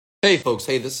Hey folks,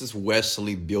 hey, this is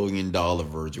Wesley, Billion Dollar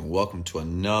Virgin. Welcome to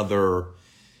another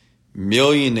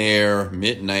Millionaire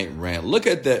Midnight Rant. Look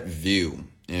at that view.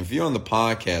 And if you're on the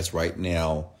podcast right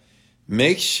now,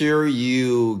 make sure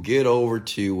you get over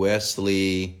to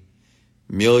Wesley,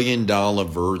 Million Dollar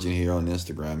Virgin here on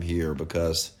Instagram here,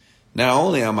 because not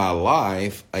only am I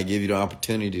live, I give you the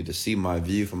opportunity to see my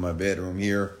view from my bedroom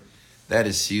here. That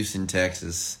is Houston,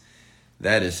 Texas.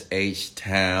 That is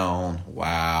H-Town.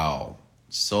 Wow.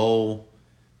 So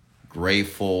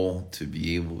grateful to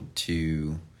be able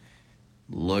to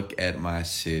look at my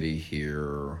city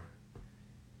here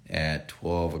at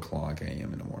 12 o'clock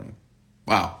a.m. in the morning.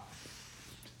 Wow.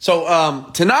 So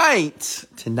tonight.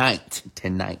 Now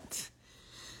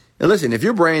listen, if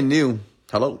you're brand new,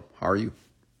 hello, how are you?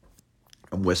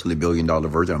 I'm Wesley, Billion Dollar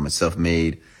Virgin. I'm a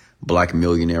self-made Black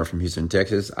millionaire from Houston,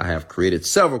 Texas. I have created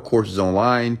several courses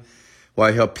online where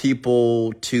I help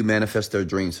people to manifest their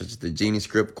dreams, such as the Genie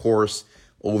Script course,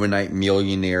 Overnight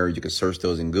Millionaire. You can search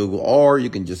those in Google, or you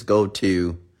can just go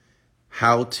to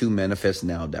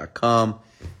howtomanifestnow.com.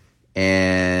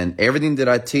 And everything that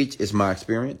I teach is my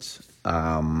experience.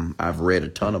 I've read a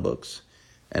ton of books,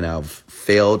 and I've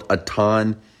failed a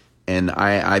ton. And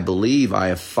I believe I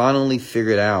have finally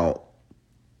figured out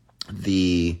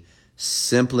the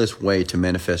simplest way to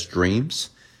manifest dreams,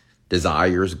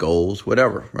 desires, goals,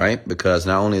 whatever, right? Because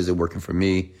not only is it working for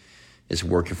me, it's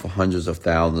working for hundreds of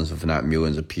thousands, if not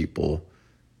millions of people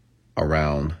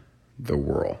around the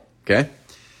world, okay?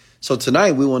 So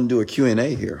tonight we want to do a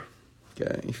Q&A here,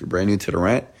 okay? If you're brand new to the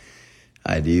rant,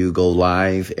 I do go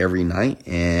live every night.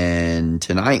 And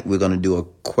tonight we're going to do a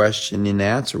question and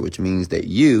answer, which means that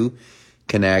you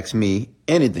can ask me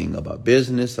anything about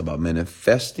business, about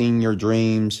manifesting your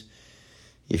dreams.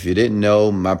 If you didn't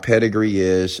know, my pedigree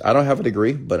is, I don't have a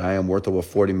degree, but I am worth over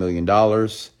 $40 million. I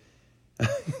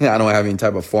don't have any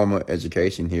type of formal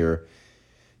education here.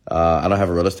 I don't have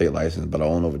a real estate license, but I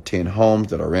own over 10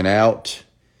 homes that I rent out.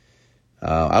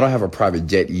 I don't have a private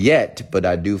jet yet, but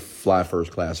I do fly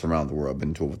first class around the world. I've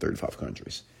been to over 35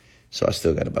 countries. So I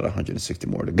still got about 160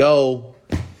 more to go.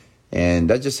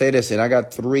 And I just say this, and I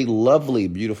got 3 lovely,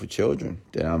 beautiful children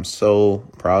that I'm so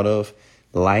proud of.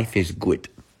 Life is good.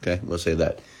 Okay, we'll say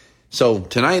that. So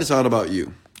tonight it's all about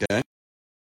you, okay?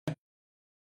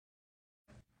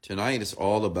 Tonight it's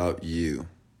all about you.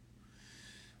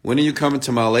 When are you coming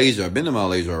to Malaysia? I've been to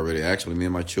Malaysia already. Actually, me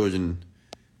and my children,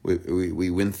 we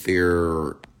went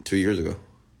there 2 years ago.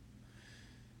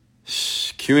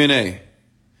 Q&A.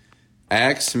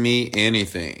 Ask me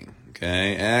anything,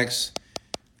 okay? Ask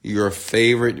your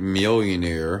favorite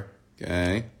millionaire,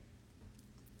 okay?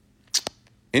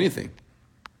 Anything.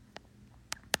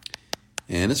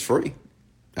 And it's free.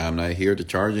 I'm not here to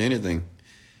charge you anything.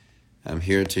 I'm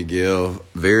here to give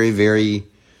very, very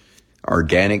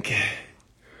organic,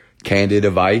 candid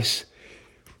advice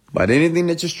about anything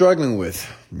that you're struggling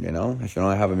with. You know, if you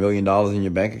don't have $1 million in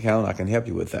your bank account, I can help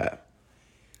you with that.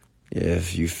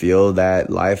 If you feel that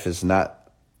life is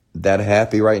not that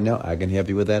happy right now, I can help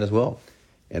you with that as well.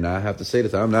 And I have to say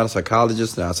this, I'm not a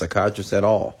psychologist, not a psychiatrist at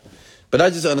all. But I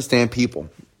just understand people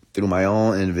through my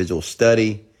own individual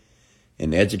study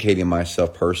and educating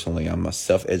myself personally. I'm a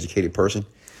self-educated person.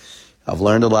 I've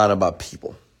learned a lot about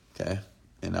people, okay?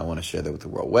 And I want to share that with the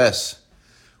world. Wes,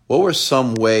 what were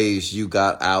some ways you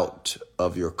got out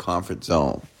of your comfort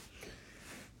zone?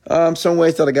 Some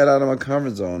ways that I got out of my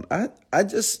comfort zone. I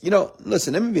just,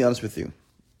 listen, let me be honest with you.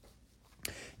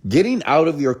 Getting out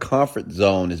of your comfort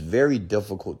zone is very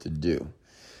difficult to do.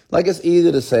 Like, it's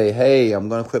easy to say, hey, I'm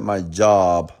going to quit my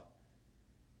job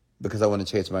because I want to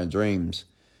chase my dreams.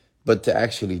 But to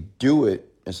actually do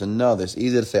it is another. It's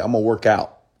easy to say, I'm going to work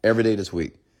out every day this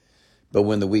week. But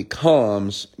when the week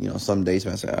comes, some days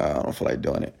I say, I don't feel like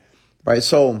doing it. Right?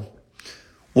 So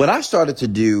what I started to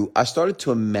do, I started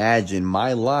to imagine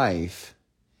my life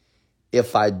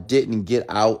if I didn't get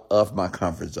out of my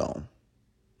comfort zone.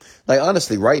 Like,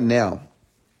 honestly, right now,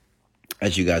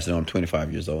 as you guys know, I'm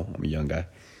 25 years old. I'm a young guy.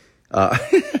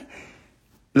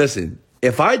 Listen,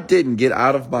 if I didn't get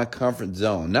out of my comfort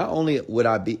zone, not only would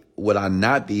I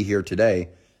not be here today,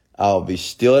 I'll be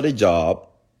still at a job.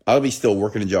 I'll be still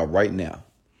working a job right now.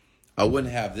 I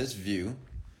wouldn't have this view.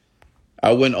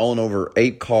 I wouldn't own over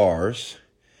 8 cars.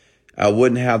 I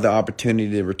wouldn't have the opportunity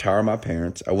to retire my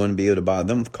parents. I wouldn't be able to buy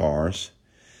them cars.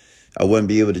 I wouldn't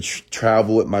be able to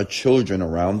travel with my children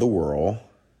around the world.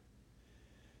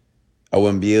 I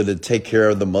wouldn't be able to take care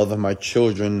of the mother of my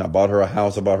children. I bought her a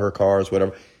house, I bought her cars,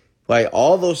 whatever. Like,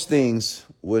 all those things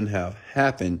wouldn't have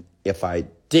happened if I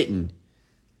didn't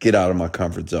get out of my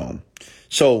comfort zone.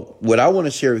 So what I want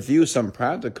to share with you is something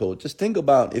practical. Just think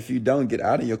about, if you don't get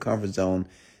out of your comfort zone,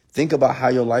 Think about how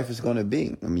your life is going to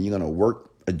be. I mean, you're going to work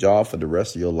a job for the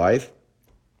rest of your life.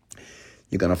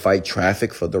 You're going to fight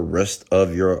traffic for the rest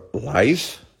of your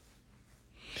life.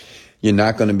 You're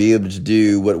not going to be able to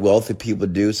do what wealthy people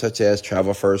do, such as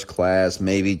travel first class,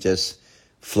 maybe just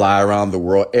fly around the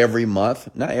world every month.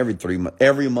 Not every 3 months,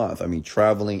 every month. I mean,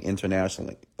 traveling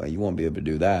internationally. Like, you won't be able to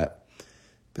do that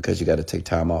because you got to take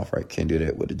time off, right? Can't do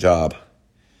that with a job.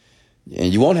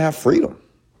 And you won't have freedom.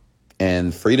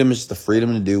 And freedom is the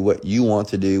freedom to do what you want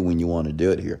to do when you want to do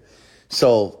it here.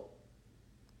 So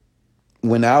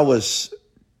when I was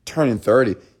turning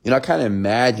 30, I kind of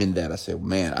imagined that. I said,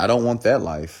 man, I don't want that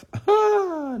life.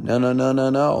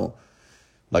 No.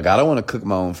 Like, I don't want to cook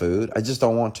my own food. I just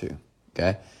don't want to.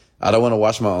 Okay. I don't want to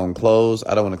wash my own clothes.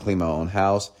 I don't want to clean my own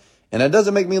house. And that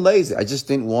doesn't make me lazy. I just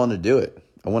didn't want to do it.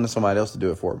 I wanted somebody else to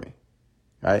do it for me.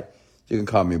 Right. You can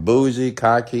call me bougie,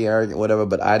 cocky, arrogant, whatever,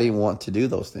 but I didn't want to do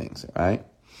those things, right?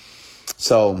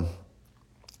 So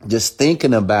just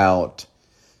thinking about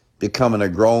becoming a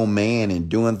grown man and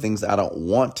doing things I don't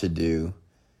want to do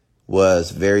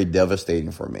was very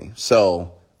devastating for me.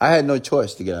 So I had no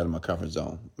choice to get out of my comfort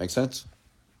zone. Make sense?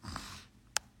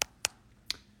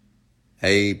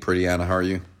 Hey, pretty Anna, how are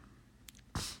you?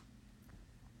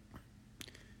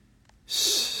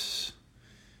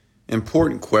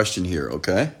 Important question here,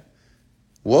 okay?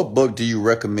 What book do you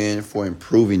recommend for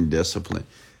improving discipline?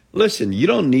 Listen, you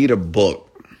don't need a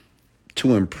book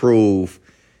to improve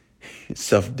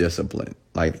self-discipline.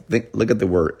 Like, look at the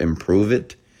word, improve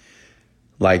it.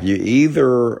 Like, you're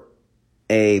either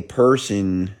a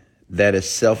person that is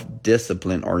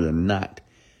self-disciplined or you're not.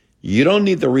 You don't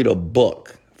need to read a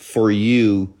book for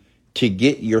you to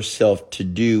get yourself to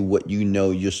do what you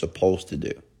know you're supposed to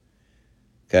do.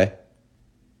 Okay?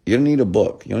 You don't need a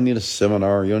book. You don't need a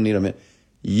seminar. You don't need a...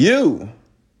 You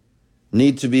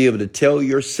need to be able to tell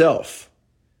yourself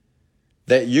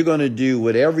that you're going to do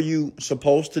whatever you're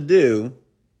supposed to do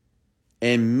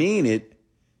and mean it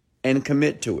and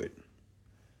commit to it.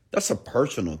 That's a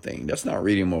personal thing. That's not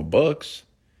reading more books.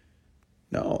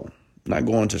 No, not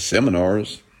going to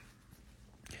seminars.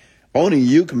 Only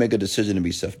you can make a decision to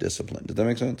be self-disciplined. Does that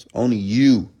make sense? Only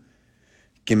you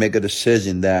can make a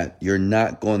decision that you're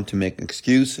not going to make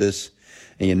excuses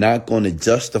and you're not going to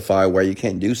justify why you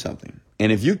can't do something.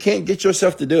 And if you can't get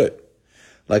yourself to do it,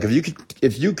 like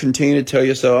if you continue to tell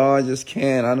yourself, oh, I just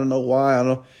can't, I don't know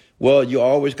why, well, you're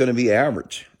always going to be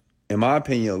average. In my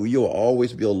opinion, you'll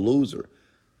always be a loser.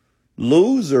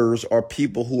 Losers are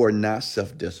people who are not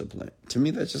self-disciplined. To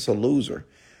me, that's just a loser.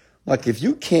 Like, if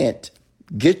you can't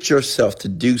get yourself to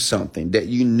do something that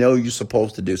you know you're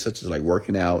supposed to do, such as like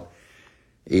working out,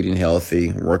 eating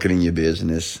healthy, working in your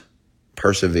business,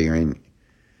 persevering,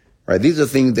 right? These are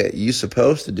things that you're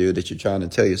supposed to do that you're trying to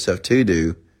tell yourself to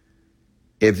do.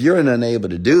 If you're unable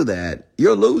to do that,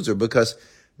 you're a loser because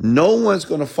no one's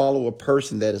going to follow a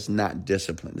person that is not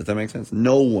disciplined. Does that make sense?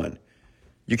 No one.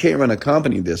 You can't run a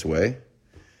company this way,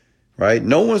 right?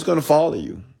 No one's going to follow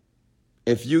you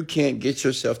if you can't get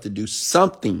yourself to do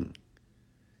something,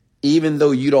 even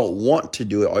though you don't want to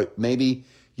do it, or maybe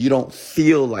you don't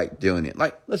feel like doing it.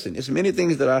 Like, listen, it's many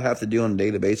things that I have to do on a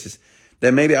daily basis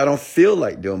that maybe I don't feel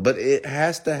like doing, but it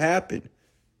has to happen,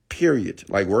 period.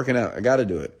 Like working out, I got to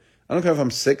do it. I don't care if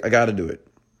I'm sick, I got to do it.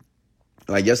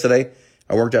 Like yesterday,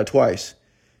 I worked out twice.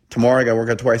 Tomorrow, I got to work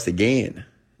out twice again,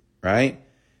 right?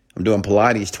 I'm doing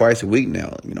Pilates twice a week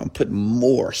now. I'm putting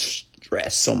more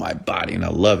stress on my body, and I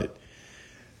love it.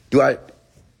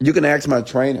 You can ask my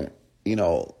trainer,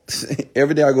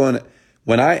 every day I go in,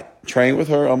 when I train with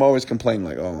her, I'm always complaining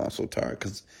like, oh, I'm so tired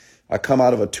because I come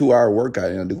out of a 2-hour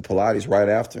workout and I do Pilates right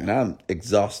after, and I'm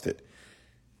exhausted.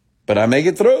 But I make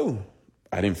it through.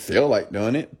 I didn't feel like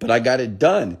doing it, but I got it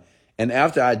done. And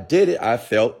after I did it, I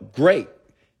felt great.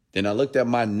 Then I looked at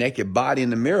my naked body in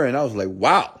the mirror and I was like,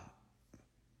 wow,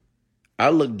 I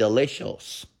look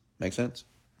delicious. Make sense?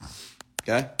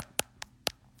 Okay.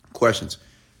 Questions.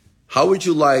 How would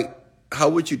you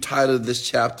title this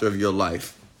chapter of your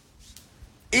life?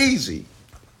 Easy.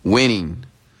 Winning.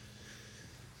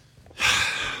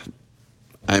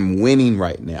 I'm winning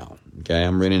right now. Okay.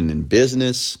 I'm winning in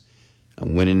business.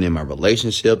 I'm winning in my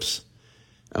relationships.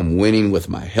 I'm winning with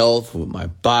my health, with my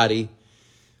body,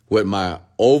 with my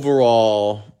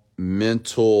overall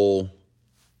mental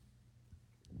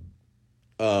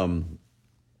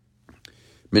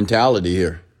mentality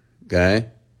here. Okay.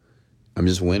 I'm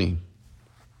just winning.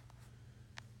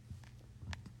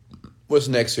 What's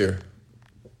next here?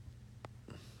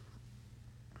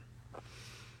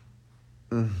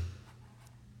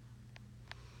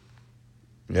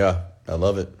 Yeah, I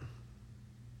love it.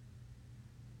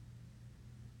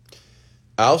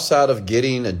 Outside of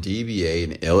getting a DBA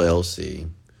and LLC,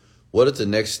 what is the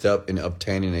next step in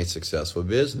obtaining a successful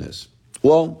business?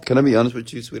 Well, can I be honest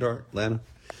with you, sweetheart, Lana?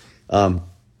 And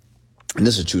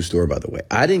this is a true story, by the way.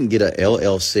 I didn't get a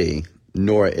LLC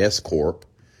nor a S Corp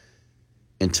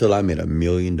until I made $1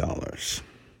 million.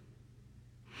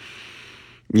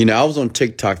 You know, I was on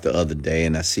TikTok the other day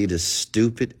and I see this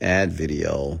stupid ad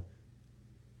video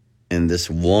and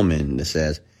this woman that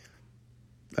says,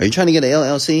 "Are you trying to get an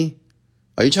LLC?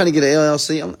 Are you trying to get an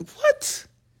LLC?" I'm like, what?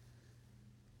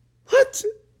 What?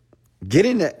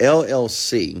 Getting an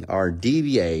LLC or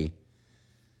DBA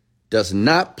does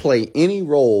not play any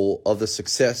role of the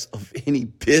success of any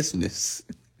business.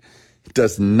 It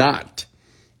does not.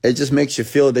 It just makes you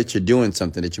feel that you're doing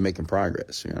something, that you're making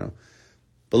progress, you know.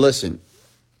 But listen,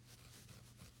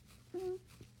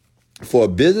 for a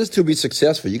business to be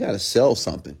successful, you got to sell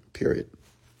something, period.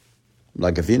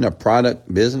 Like if you're in a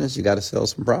product business, you got to sell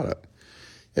some product.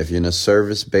 If you're in a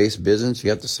service-based business, you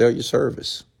have to sell your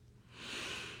service.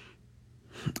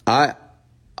 I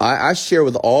share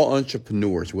with all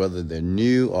entrepreneurs, whether they're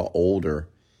new or older,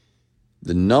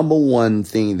 the number one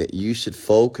thing that you should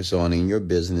focus on in your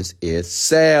business is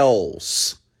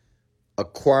sales,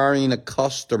 acquiring a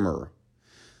customer,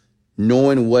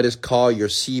 knowing what is called your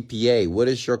CPA. What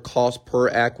is your cost per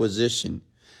acquisition?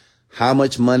 How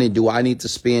much money do I need to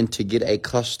spend to get a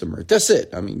customer? That's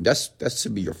it. I mean, that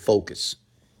should be your focus.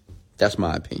 That's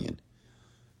my opinion.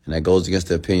 And that goes against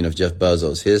the opinion of Jeff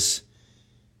Bezos.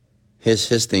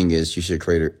 His thing is you should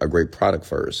create a great product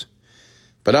first.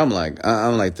 But I'm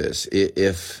like this.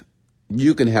 If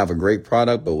you can have a great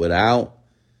product, but without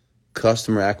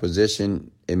customer acquisition,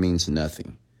 it means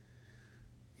nothing.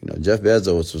 You know, Jeff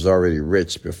Bezos was already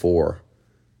rich before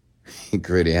he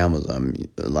created Amazon.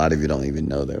 A lot of you don't even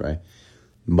know that, right?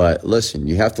 But listen,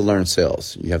 you have to learn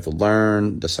sales. You have to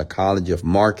learn the psychology of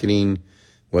marketing,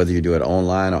 whether you do it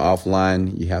online or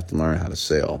offline. You have to learn how to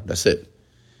sell. That's it.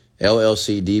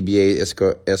 LLC, DBA,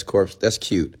 S Corp, that's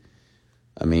cute.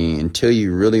 I mean, until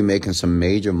you're really making some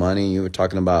major money, you were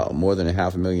talking about more than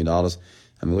 $500,000.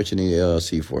 I mean, what you need an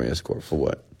LLC for, S Corp, for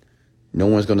what? No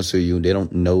one's going to sue you. They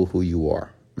don't know who you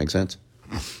are. Make sense?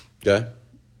 Okay?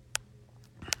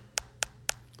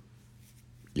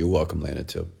 You're welcome, Lana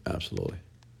Tip. Absolutely.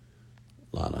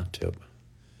 Lana Tip.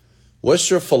 What's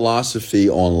your philosophy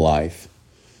on life?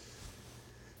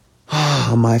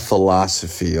 My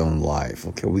philosophy on life.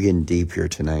 Okay, we're getting deep here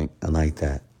tonight. I like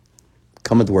that.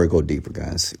 Come at the word, go deeper,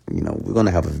 guys. You know, we're going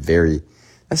to have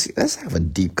let's have a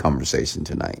deep conversation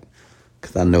tonight.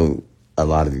 Because I know a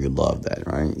lot of you love that,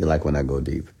 right? You like when I go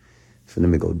deep. So let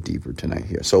me go deeper tonight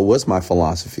here. So what's my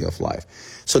philosophy of life?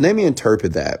 So let me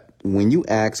interpret that. When you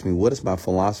ask me, what is my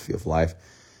philosophy of life?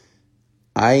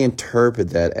 I interpret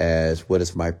that as what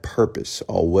is my purpose,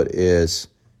 or what is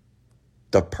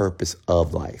the purpose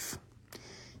of life.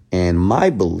 And my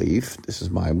belief, this is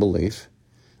my belief,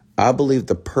 I believe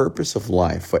the purpose of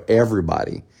life for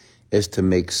everybody is to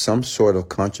make some sort of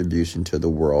contribution to the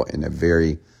world in a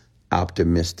very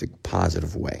optimistic,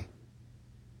 positive way.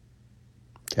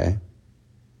 Okay?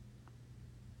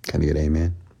 Can I get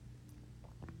amen?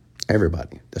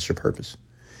 Everybody, that's your purpose.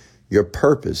 Your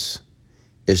purpose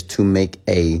is to make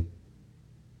a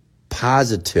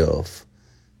positive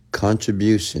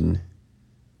contribution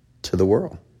to the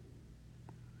world.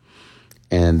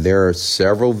 And there are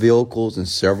several vehicles and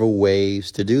several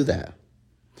ways to do that.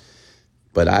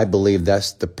 But I believe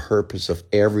that's the purpose of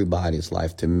everybody's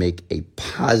life, to make a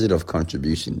positive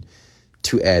contribution,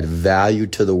 to add value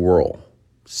to the world,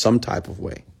 some type of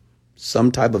way,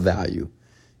 some type of value.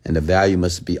 And the value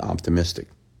must be optimistic.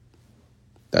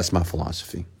 That's my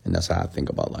philosophy. And that's how I think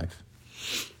about life.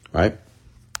 Right?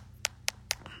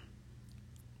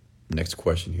 Next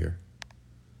question here.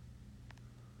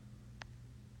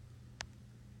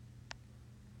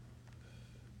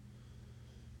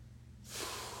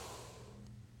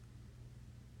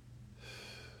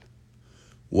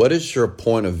 What is your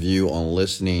point of view on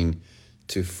listening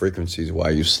to frequencies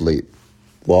while you sleep?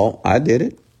 Well, I did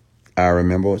it. I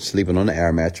remember sleeping on the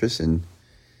air mattress, and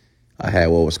I had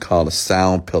what was called a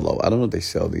sound pillow. I don't know if they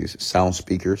sell these sound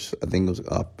speakers. I think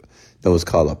that was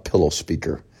called a pillow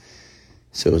speaker.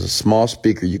 So it was a small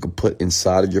speaker you could put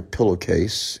inside of your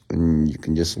pillowcase, and you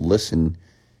can just listen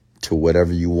to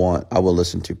whatever you want. I would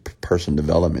listen to personal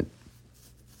development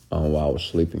while I was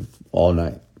sleeping all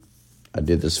night. I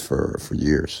did this for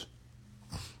years.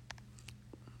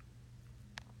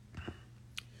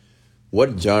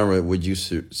 What genre would you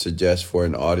suggest for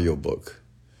an audiobook?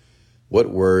 What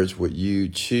words would you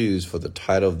choose for the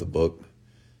title of the book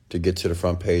to get to the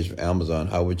front page of Amazon?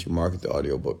 How would you market the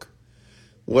audiobook?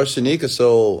 Well, Shanika,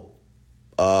 so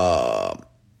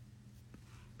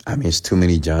I mean, it's too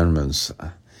many genres.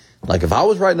 Like if I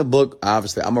was writing a book,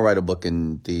 obviously I'm going to write a book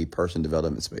in the person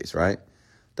development space, right?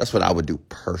 That's what I would do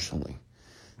personally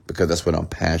because that's what I'm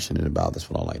passionate about. That's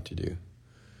what I like to do.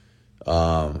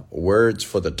 Words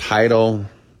for the title.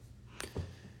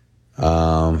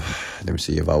 Let me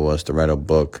see. If I was to write a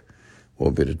book, what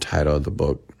would be the title of the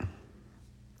book?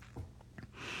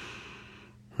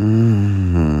 I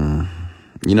don't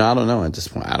know.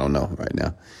 I don't know right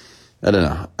now. I don't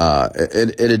know.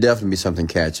 It'd definitely be something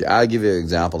catchy. I'll give you an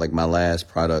example. Like my last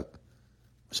product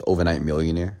was Overnight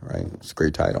Millionaire, right? It's a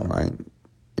great title, right?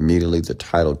 Immediately the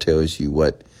title tells you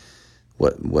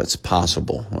what's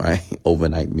possible, right?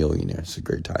 Overnight Millionaire. It's a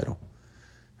great title,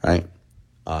 right?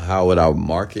 How would I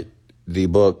market the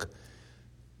book?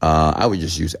 I would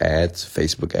just use ads,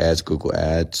 Facebook ads, Google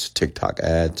ads, TikTok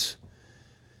ads.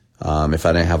 If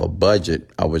I didn't have a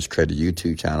budget, I would create a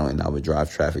YouTube channel and I would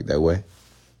drive traffic that way.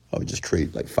 I would just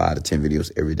create like 5 to 10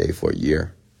 videos every day for a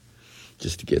year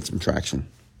just to get some traction.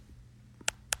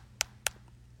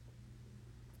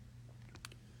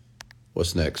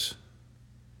 What's next?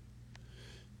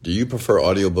 Do you prefer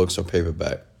audiobooks or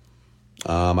paperback?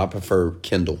 I prefer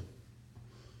Kindle.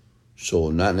 So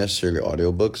not necessarily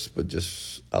audiobooks, but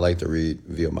just I like to read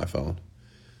via my phone.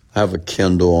 I have a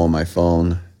Kindle on my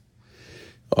phone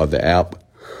or the app.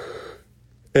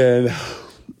 And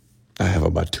I have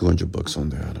about 200 books on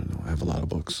there. I don't know. I have a lot of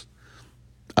books.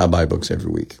 I buy books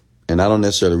every week. And I don't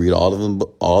necessarily read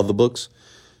all the books.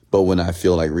 But when I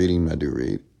feel like reading, I do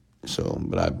read.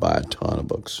 But I buy a ton of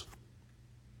books.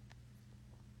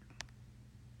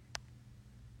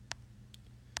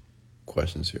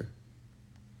 Questions here.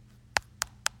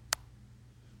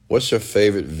 What's your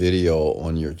favorite video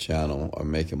on your channel or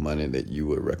making money that you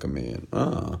would recommend?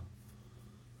 I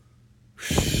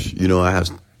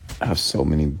have so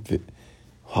many.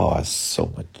 I have so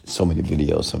many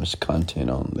videos, so much content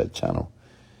on that channel.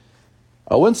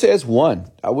 I wouldn't say it's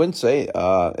one. I wouldn't say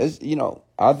it's.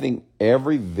 I think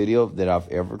every video that I've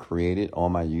ever created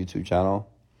on my YouTube channel,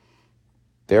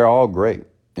 they're all great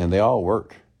and they all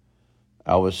work.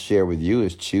 I would share with you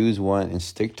is choose one and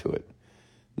stick to it.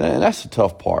 And that's the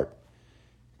tough part,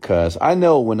 because I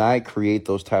know when I create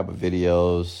those type of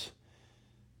videos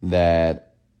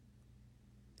that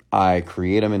I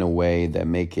create them in a way that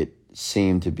make it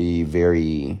seem to be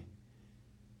very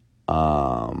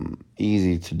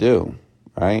easy to do,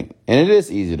 right? And it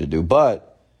is easy to do,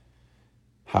 but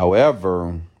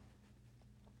however,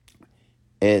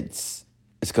 it's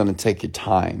going to take you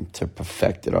time to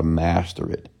perfect it or master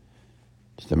it.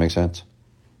 Does that make sense?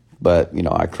 But,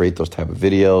 I create those type of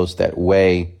videos that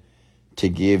way to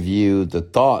give you the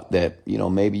thought that,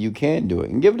 maybe you can do it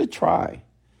and give it a try.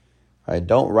 Right?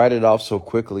 Don't write it off so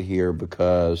quickly here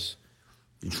because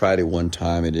you tried it one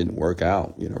time, it didn't work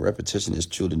out. Repetition is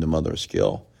truly the mother of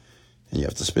skill. And you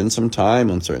have to spend some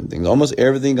time on certain things. Almost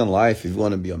everything in life, if you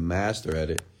want to be a master at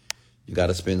it, you got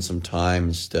to spend some time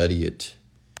and study it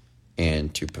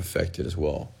and to perfect it as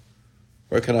well.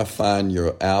 Where can I find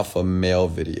your alpha male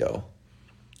video?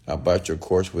 I bought your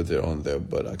course with it on there,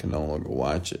 but I can no longer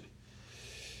watch it.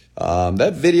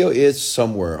 That video is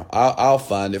somewhere. I'll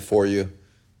find it for you.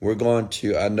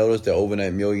 I noticed that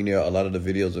Overnight Millionaire, a lot of the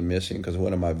videos are missing because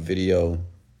one of my video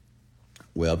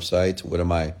websites, one of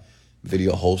my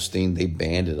video hosting, they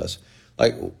banned us.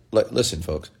 Like, listen,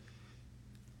 folks.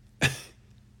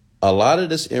 A lot of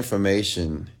this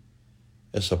information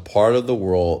is a part of the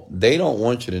world. They don't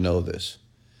want you to know this.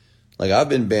 Like, I've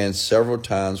been banned several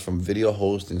times from video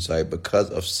hosting site because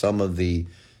of some of the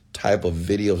type of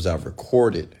videos I've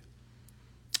recorded.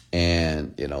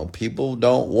 And, people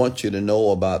don't want you to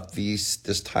know about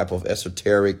this type of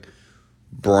esoteric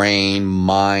brain,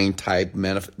 mind type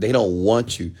they don't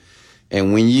want you.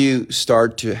 And when you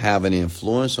start to have an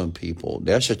influence on people,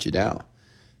 they'll shut you down.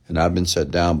 And I've been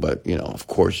shut down, but, of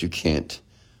course you can't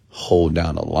hold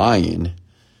down a lion.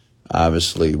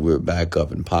 Obviously, we're back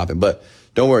up and popping. But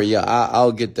don't worry, yeah,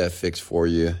 I'll get that fixed for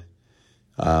you.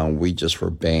 We just were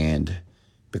banned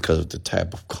because of the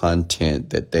type of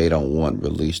content that they don't want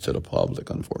released to the public,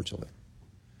 unfortunately.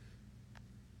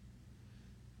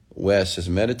 Wes, is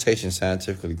meditation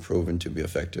scientifically proven to be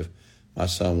effective? My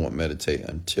son won't meditate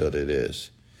until it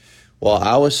is. Well,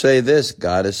 I would say this,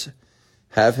 Goddess,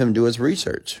 have him do his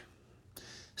research.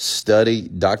 Study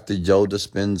Dr. Joe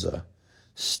Dispenza.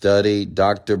 Study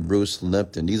Dr. Bruce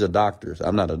Lipton. These are doctors.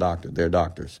 I'm not a doctor. They're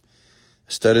doctors.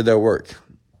 Study their work.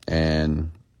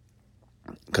 And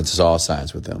because it's all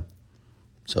science with them.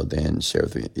 So then share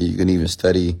with me. You can even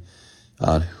study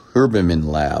Huberman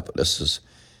Lab. This is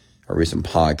a recent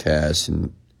podcast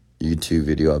and YouTube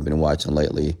video I've been watching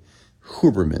lately.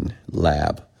 Huberman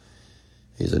Lab.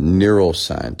 He's a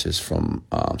neuroscientist from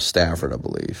Stanford, I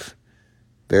believe.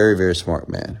 Very, very smart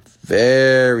man.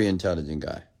 Very intelligent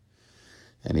guy.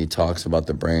 And he talks about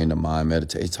the brain, the mind,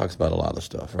 meditation. He talks about a lot of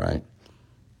stuff, right?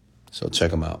 So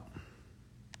check him out.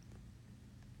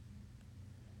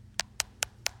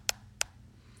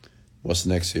 What's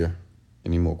next here?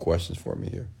 Any more questions for me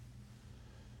here?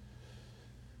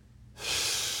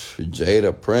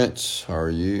 Jada Prince, how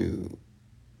are you?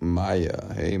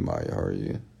 Maya, hey Maya, how are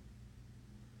you?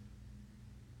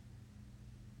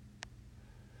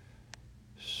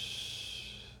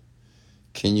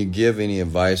 Can you give any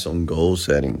advice on goal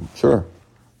setting? Sure.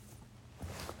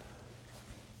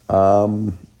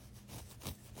 I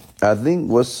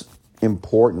think what's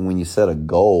important when you set a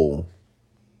goal,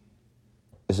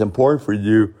 it's important for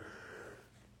you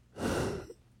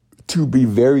to be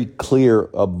very clear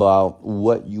about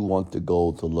what you want the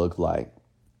goal to look like.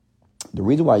 The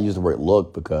reason why I use the word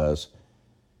look, because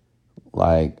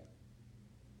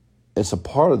it's a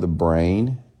part of the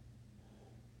brain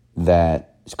that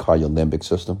is called your limbic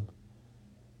system.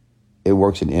 It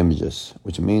works in images,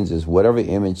 which means is whatever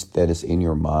image that is in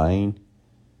your mind,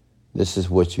 this is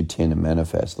what you tend to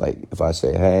manifest. Like if I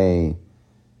say, hey,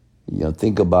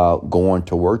 think about going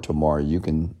to work tomorrow, you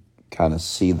can kind of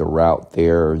see the route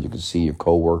there. You can see your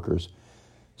coworkers.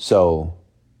 So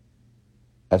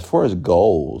as far as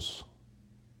goals,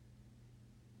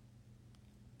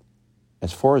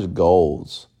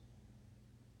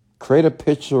 create a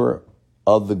picture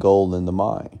of the goal in the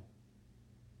mind.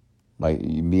 Like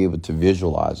you be able to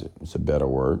visualize it. It's a better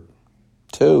word.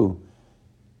 2,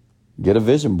 get a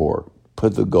vision board.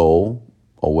 Put the goal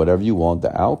or whatever you want,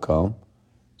 the outcome,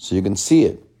 so you can see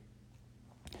it.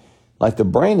 Like the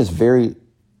brain is very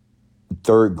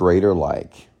third grader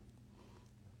like.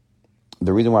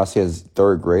 The reason why I say it's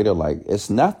third grader like, it's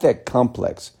not that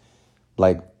complex.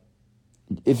 Like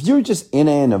if you're just in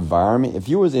an environment, if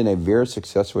you was in a very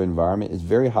successful environment, it's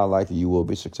very high likely you will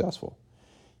be successful.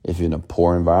 If you're in a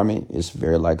poor environment, it's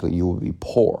very likely you will be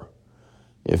poor.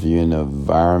 If you're in an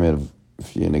environment,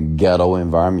 if you're in a ghetto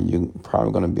environment, you're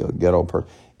probably going to be a ghetto person.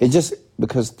 It's just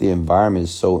because the environment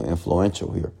is so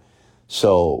influential here.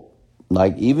 So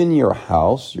like even your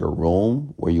house, your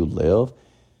room where you live,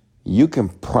 you can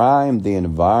prime the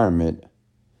environment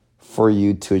for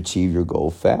you to achieve your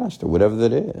goal faster, whatever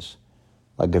that is.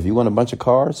 Like if you want a bunch of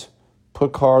cars,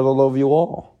 put cars all over your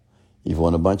wall. If you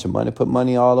want a bunch of money, put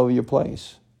money all over your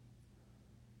place.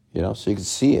 So you can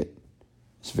see it.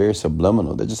 It's very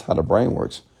subliminal. That's just how the brain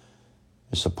works.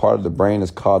 It's a part of the brain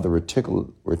that's called the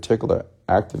reticular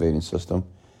activating system.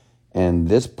 And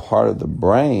this part of the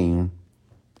brain,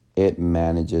 it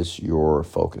manages your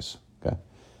focus. Okay.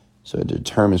 So it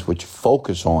determines what you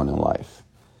focus on in life.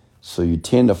 So you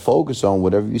tend to focus on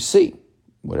whatever you see,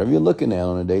 whatever you're looking at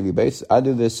on a daily basis. I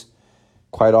do this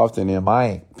quite often in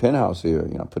my penthouse here.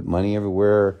 I put money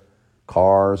everywhere,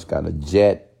 cars, got a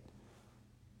jet.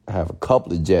 I have a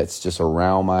couple of jets just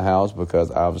around my house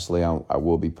because obviously I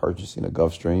will be purchasing a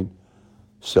Gulfstream.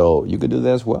 So you could do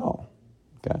that as well.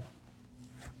 Okay.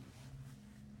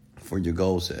 For your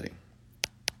goal setting.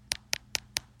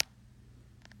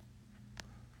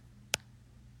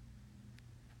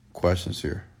 Questions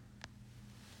here?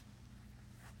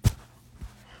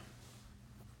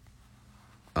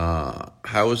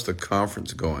 How is the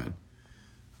conference going?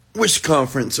 Which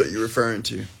conference are you referring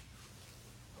to?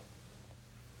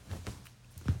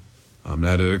 I'm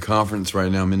not at a conference right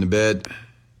now. I'm in the bed.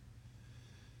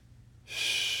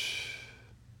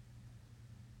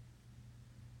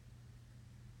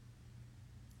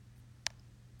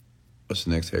 What's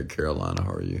next here, Carolina?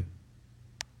 How are you?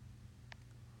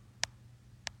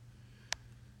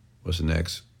 What's the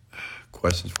next?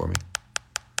 Questions for me?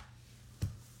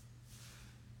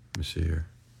 Let me see here.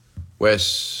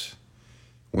 Wes,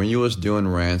 when you was doing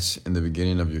rants in the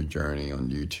beginning of your journey on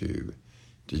YouTube,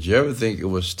 did you ever think it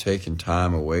was taking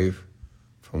time away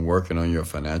from working on your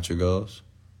financial goals?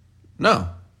 No,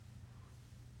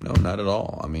 not at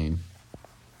all. I mean,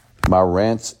 my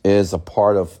rants is a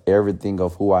part of everything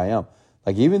of who I am.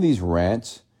 Like even these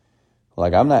rants,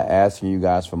 like I'm not asking you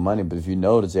guys for money, but if you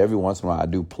notice, every once in a while I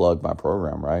do plug my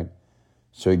program, right?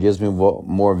 So it gives me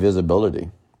more visibility.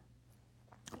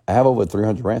 I have over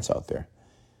 300 rants out there.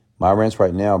 My rants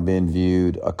right now being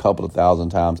viewed a couple of thousand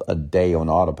times a day on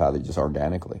autopilot, just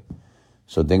organically.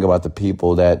 So think about the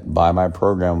people that buy my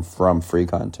program from free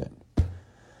content.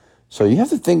 So you have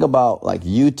to think about like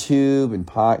YouTube and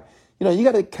you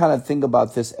got to kind of think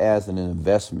about this as an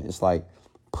investment. It's like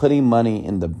putting money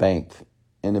in the bank.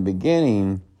 In the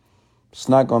beginning, it's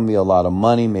not going to be a lot of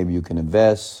money. Maybe you can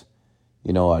invest,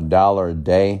 $1 a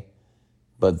day.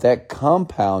 But that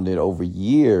compounded over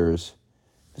years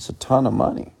It's a ton of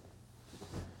money.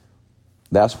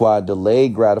 That's why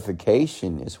delayed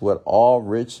gratification is what all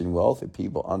rich and wealthy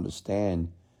people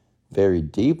understand very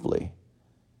deeply.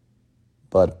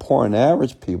 But poor and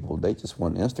average people, they just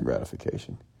want instant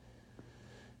gratification,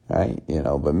 right?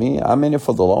 But me, I'm in it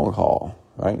for the long haul,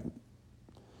 right?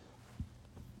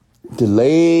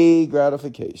 Delayed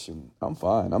gratification. I'm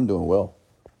fine. I'm doing well.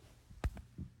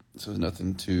 So there's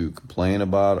nothing to complain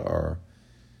about or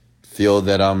feel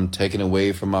that I'm taking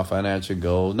away from my financial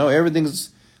goals. No, everything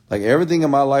in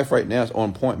my life right now is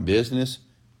on point. Business,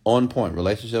 on point.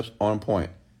 Relationships, on point.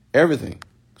 Everything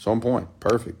is on point.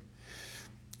 Perfect.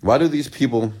 Why do these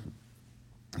people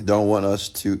don't want us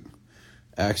to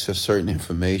access certain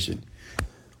information?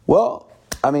 Well,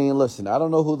 listen, I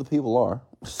don't know who the people are,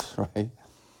 right?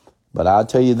 But I'll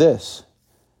tell you this.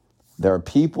 There are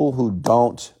people who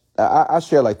don't. I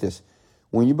share like this.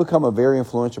 When you become a very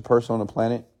influential person on the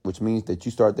planet, which means that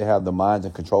you start to have the minds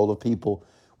and control of people,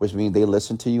 which means they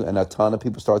listen to you, and a ton of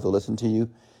people start to listen to you.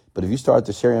 But if you start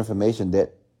to share information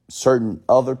that certain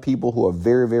other people who are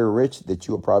very, very rich that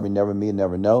you will probably never meet,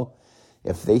 never know,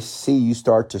 if they see you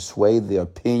start to sway the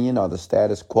opinion or the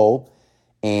status quo,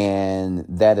 and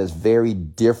that is very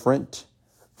different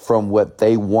from what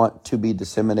they want to be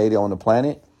disseminated on the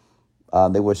planet,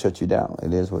 they will shut you down.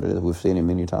 It is what it is. We've seen it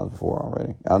many times before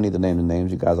already. I don't need to name the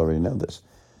names. You guys already know this,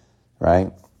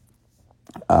 right?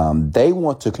 They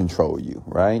want to control you,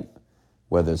 right?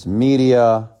 Whether it's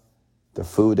media, the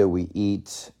food that we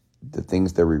eat, the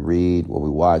things that we read, what we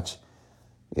watch.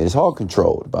 It's all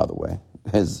controlled, by the way.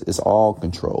 It's all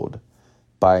controlled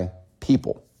by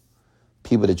people.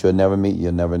 People that you'll never meet,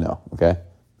 you'll never know, okay?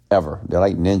 Ever. They're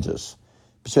like ninjas.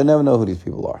 But you'll never know who these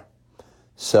people are.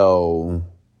 So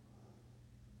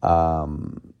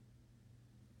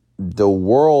the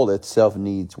world itself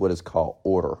needs what is called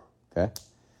order, okay?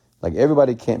 Like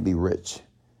everybody can't be rich,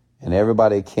 and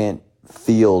everybody can't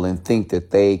feel and think that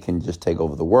they can just take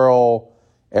over the world.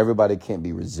 Everybody can't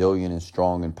be resilient and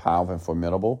strong and powerful and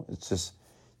formidable. It's just,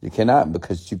 you cannot,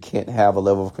 because you can't have a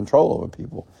level of control over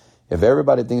people. If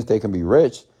everybody thinks they can be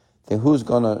rich, then who's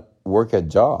going to work at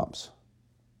jobs?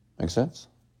 Make sense?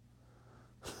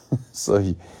 So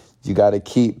you got to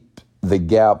keep the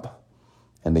gap,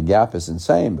 and the gap is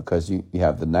insane because you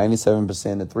have the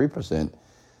 97% and 3%.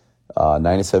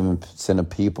 97% of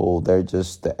people, they're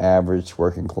just the average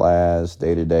working class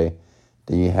day to day.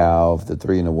 Then you have the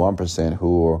 3 and the 1%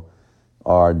 who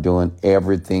are doing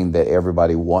everything that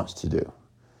everybody wants to do.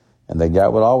 And the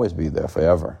gap will always be there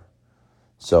forever.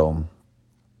 So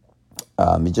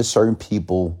just certain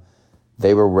people,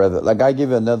 they were rather, like I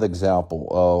give you another example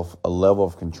of a level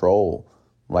of control,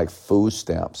 like food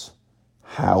stamps,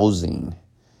 housing.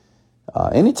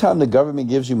 Anytime the government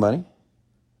gives you money,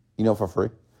 for free,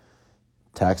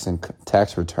 tax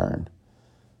return,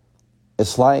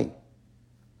 it's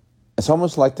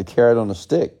almost like the carrot on the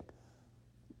stick.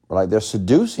 Like they're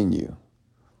seducing you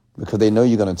because they know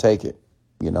you're going to take it.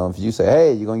 If you say,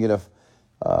 hey, you're going to get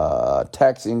a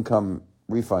tax income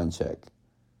refund check.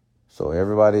 So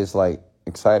everybody's like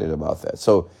excited about that.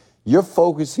 So you're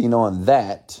focusing on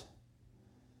that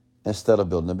instead of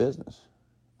building a business.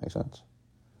 Make sense?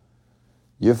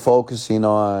 You're focusing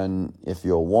on, if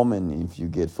you're a woman, if you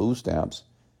get food stamps,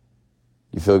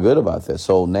 you feel good about that.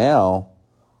 So now,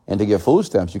 and to get food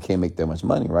stamps, you can't make that much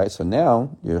money, right? So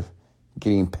now you're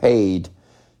getting paid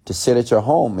to sit at your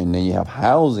home, and then you have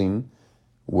housing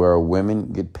where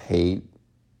women get paid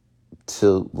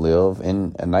to live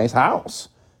in a nice house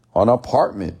or an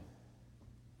apartment,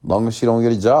 long as she don't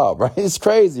get a job, right? It's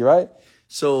crazy, right?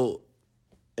 So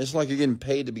it's like you're getting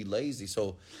paid to be lazy.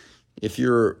 So if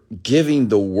you're giving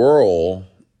the world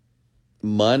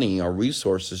money or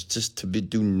resources just to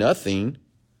do nothing,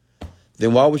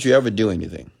 then why would you ever do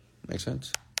anything? Make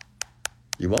sense?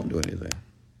 You won't do anything.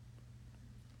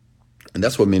 And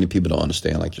that's what many people don't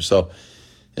understand, like yourself.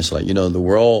 It's like, the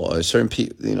world, certain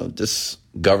people, this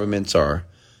governments or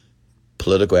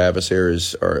political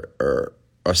adversaries are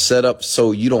set up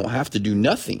so you don't have to do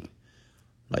nothing.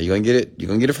 Like you're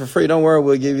gonna get it for free. Don't worry,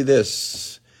 we'll give you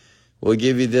this. We'll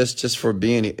give you this just for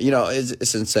being,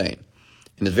 it's insane.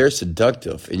 And it's very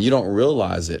seductive. And you don't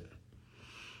realize it,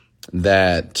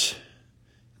 that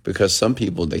because some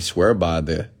people, they swear by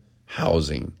the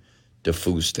housing, the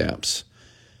food stamps.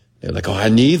 They're like, oh, I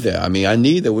need that. I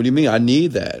need that. What do you mean? I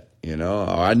need that. Or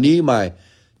I need my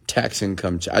tax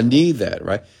income. I need that,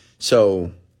 right?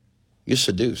 So you're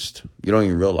seduced. You don't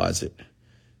even realize it,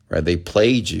 right? They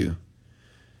played you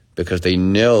because they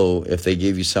know if they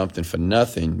give you something for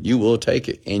nothing, you will take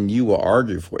it and you will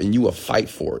argue for it and you will fight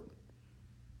for it.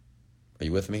 Are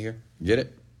you with me here? Get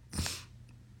it?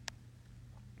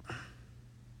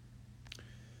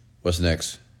 What's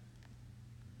next?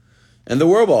 And the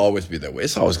world will always be that way.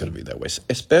 It's always going to be that way,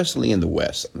 especially in the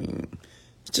West. I mean,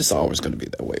 it's just always going to be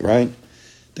that way, right?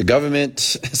 The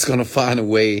government is going to find a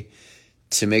way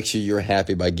to make sure you're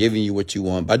happy by giving you what you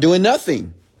want, by doing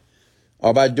nothing,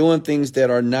 or by doing things that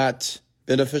are not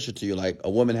beneficial to you, like a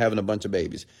woman having a bunch of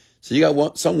babies. So you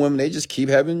got some women, they just keep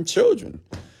having children.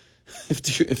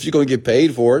 If you're going to get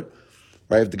paid for it,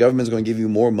 right? If the government's going to give you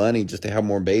more money just to have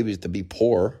more babies to be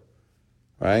poor,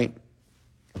 right?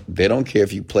 They don't care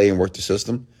if you play and work the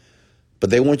system, but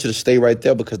they want you to stay right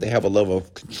there because they have a level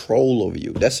of control over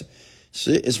you.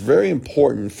 It's very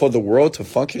important for the world to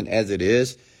function as it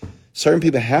is. Certain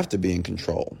people have to be in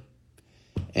control,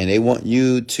 and they want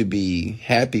you to be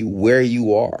happy where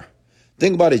you are.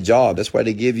 Think about a job. That's why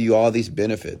they give you all these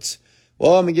benefits.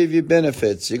 Well, I'm going to give you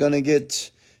benefits. You're going to get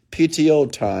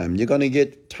PTO time. You're going to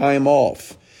get time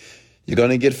off. You're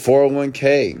going to get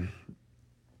 401k,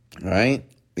 right?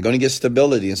 You're going to get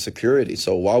stability and security.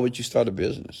 So why would you start a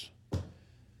business,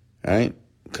 right?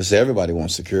 Because everybody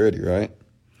wants security, right?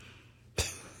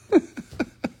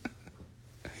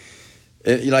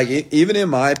 Even in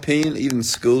my opinion, even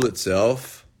school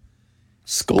itself,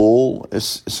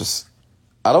 it's just,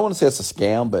 I don't want to say it's a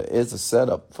scam, but it's a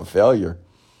setup for failure.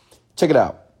 Check it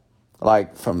out.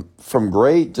 Like from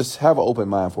grade, just have an open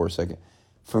mind for a second.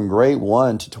 From grade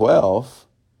 1 to 12,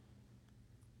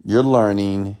 you're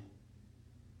learning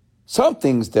some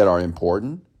things that are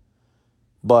important,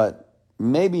 but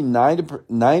maybe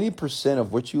 90%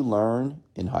 of what you learn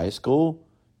in high school,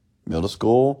 middle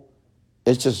school,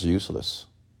 it's just useless.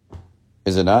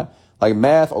 Is it not? Like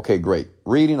math, okay, great.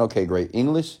 Reading, okay, great.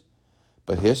 English,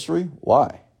 but history,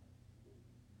 why?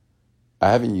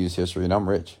 I haven't used history and I'm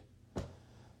rich.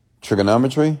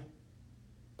 Trigonometry,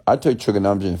 I took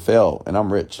trigonometry and failed and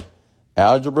I'm rich.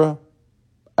 Algebra,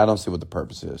 I don't see what the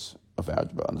purpose is of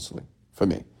algebra, honestly, for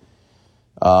me.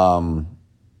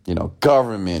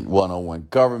 Government 101,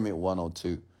 government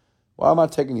 102. Why am I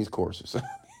taking these courses?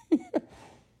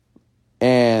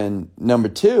 And number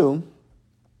 2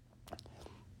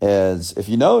 is, if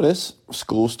you notice,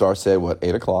 school starts at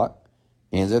 8 o'clock,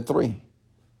 ends at 3.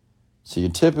 So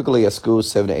you're typically at school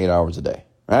 7 to 8 hours a day,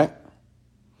 right?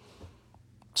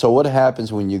 So what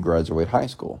happens when you graduate high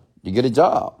school? You get a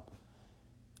job.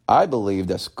 I believe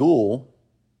that school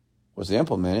was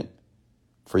implemented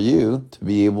for you to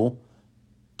be able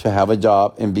to have a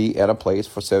job and be at a place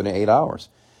for 7 to 8 hours.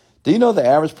 Do you know the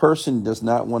average person does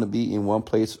not want to be in one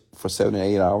place for 7 to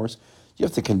 8 hours? You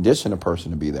have to condition a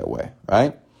person to be that way,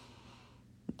 right?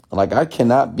 Like I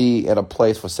cannot be at a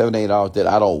place for 7 to 8 hours that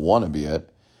I don't want to be at.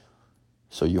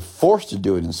 So you're forced to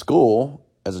do it in school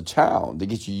as a child to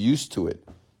get you used to it,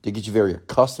 to get you very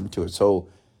accustomed to it. So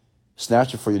it's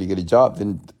natural for you to get a job.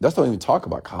 Then let's not even talk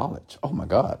about college. Oh my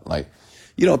God.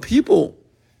 People,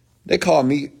 they call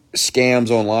me scams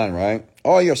online, right?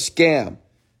 Oh, you're a scam.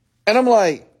 And I'm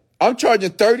like, I'm charging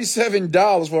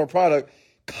 $37 for a product.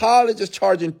 College is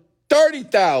charging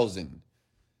 $30,000.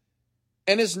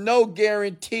 And it's no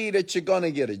guarantee that you're going to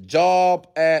get a job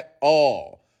at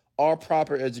all or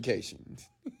proper education.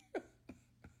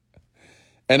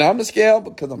 And I'm a scam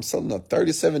because I'm selling a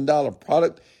 $37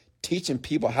 product teaching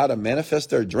people how to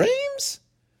manifest their dreams.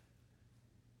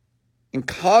 And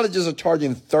colleges are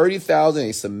charging $30,000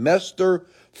 a semester,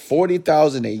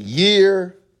 $40,000 a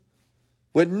year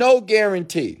with no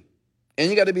guarantee. And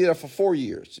you got to be there for 4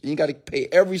 years. And you got to pay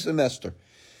every semester.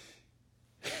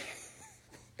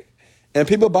 And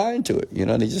people buy into it.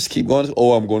 They just keep going.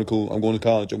 Oh, I'm going to school. I'm going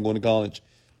to college.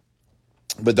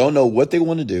 But don't know what they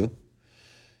want to do.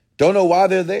 Don't know why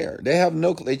they're there. They're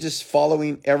just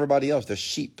following everybody else. They're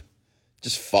sheep.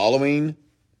 Just following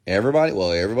everybody.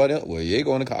 Well, everybody else. Well, you ain't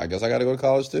going to college. I guess I got to go to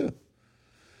college too.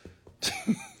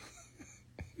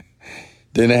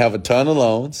 Then they have a ton of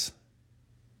loans.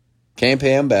 Can't pay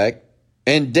them back.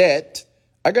 And debt.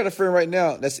 I got a friend right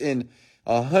now that's in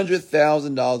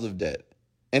 $100,000 of debt.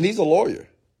 And he's a lawyer.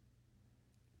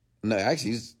 No,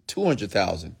 actually, he's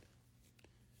 $200,000.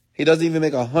 He doesn't even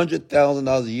make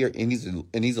 $100,000 a year, and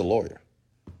he's a lawyer.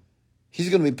 He's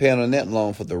going to be paying on that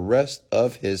loan for the rest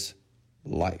of his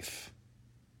life.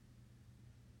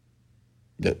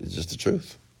 It's just the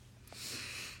truth.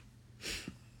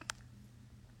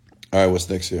 All right, what's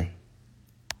next here?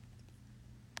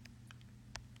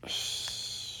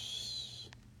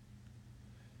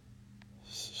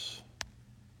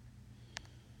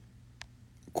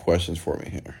 Questions for me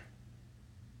here.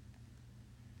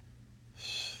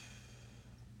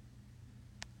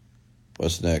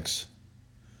 What's next?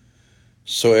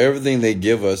 So everything they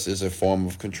give us is a form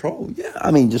of control.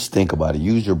 Yeah, just think about it.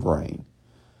 Use your brain.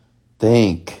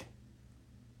 Think.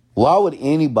 Why would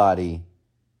anybody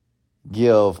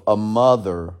give a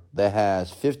mother that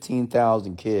has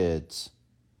 15,000 kids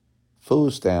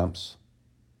food stamps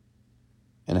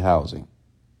and housing?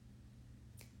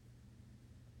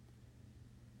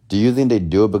 Do you think they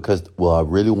do it because, well, I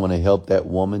really want to help that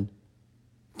woman?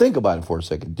 Think about it for a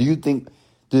second. Do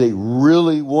they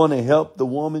really want to help the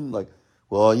woman? Like,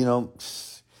 well,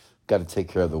 got to take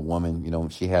care of the woman.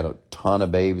 She had a ton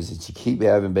of babies and she keep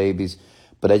having babies,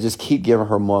 but I just keep giving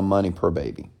her more money per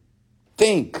baby.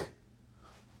 Think.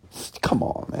 Come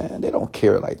on, man. They don't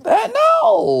care like that.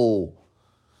 No.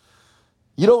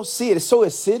 You don't see it. It's so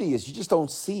insidious. You just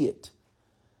don't see it.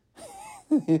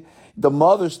 The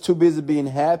mother's too busy being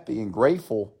happy and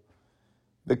grateful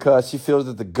because she feels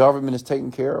that the government is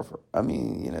taking care of her. I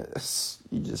mean,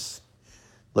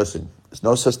 listen, there's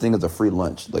no such thing as a free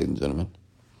lunch, ladies and gentlemen.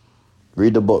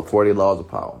 Read the book, 40 Laws of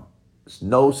Power. There's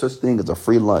no such thing as a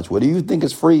free lunch. What do you think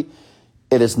is free?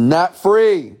 It is not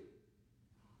free.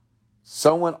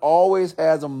 Someone always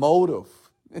has a motive.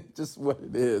 It's just what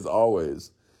it is,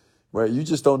 always. Right? You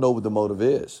just don't know what the motive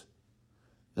is.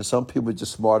 And some people are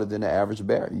just smarter than the average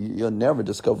bear. You'll never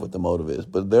discover what the motive is,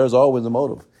 but there's always a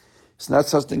motive. It's not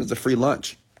such thing as a free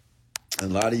lunch.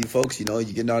 And a lot of you folks, you're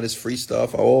getting all this free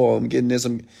stuff. Oh, I'm getting this.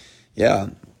 Yeah,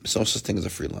 there's no such thing as a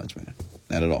free lunch, man.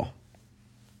 Not at all.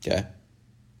 Okay?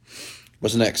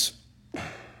 What's next?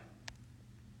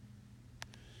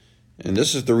 And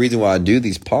this is the reason why I do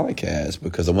these podcasts,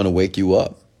 because I want to wake you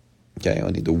up. Okay? I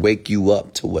need to wake you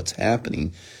up to what's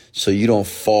happening so you don't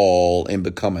fall and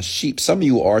become a sheep. Some of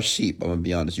you are sheep. I'm going to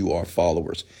be honest. You are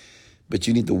followers. But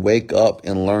you need to wake up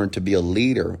and learn to be a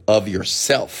leader of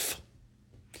yourself.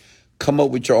 Come up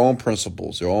with your own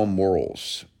principles, your own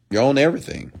morals, your own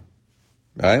everything.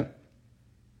 Right?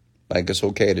 Like, it's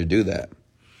okay to do that.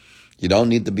 You don't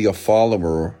need to be a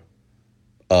follower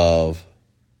of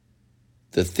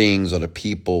the things or the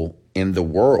people in the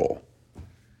world.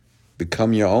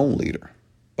 Become your own leader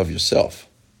of yourself.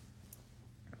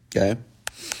 Okay?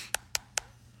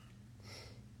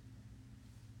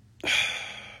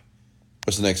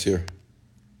 What's next here?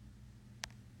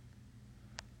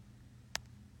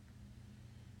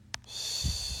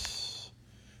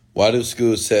 Why do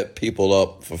schools set people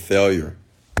up for failure?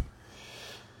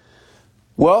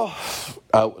 Well,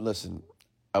 listen,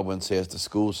 I wouldn't say it's the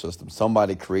school system.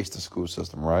 Somebody creates the school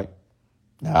system, right?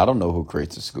 Now, I don't know who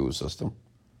creates the school system,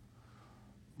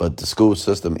 but the school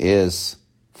system is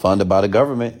funded by the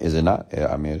government, is it not?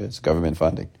 Yeah, I mean, it is government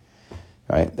funding,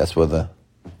 right? That's where the,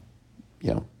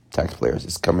 taxpayers,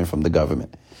 it's coming from the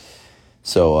government.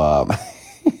 So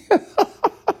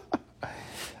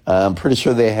I'm pretty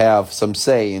sure they have some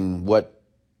say in what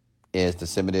is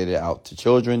disseminated out to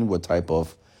children, what type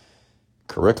of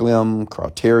curriculum,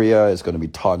 criteria is going to be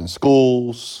taught in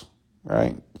schools,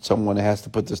 right? Someone has to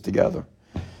put this together.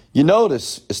 You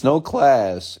notice it's no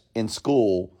class in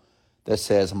school that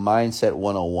says Mindset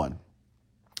 101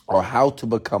 or how to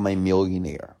become a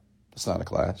millionaire. It's not a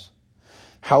class.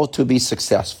 How to be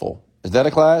successful. Is that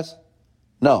a class?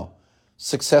 No.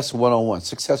 Success 101,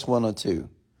 Success 102,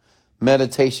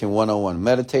 Meditation 101,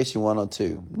 Meditation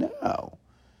 102. No.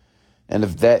 And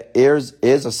if that is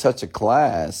such a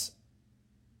class,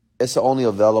 it's only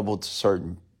available to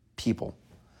certain people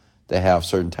that have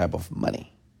certain type of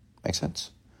money. Make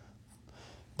sense?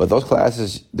 But those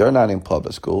classes, they're not in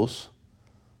public schools.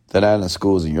 They're not in the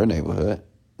schools in your neighborhood.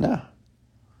 No.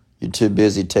 You're too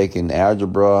busy taking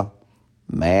algebra,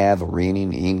 math,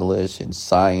 reading, English, and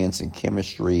science, and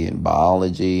chemistry, and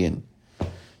biology, and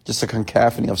just a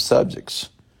cacophony of subjects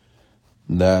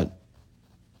that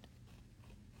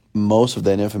most of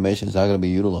that information is not going to be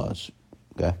utilized.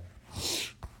 Okay?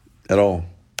 At all.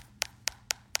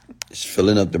 It's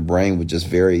filling up the brain with just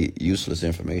very useless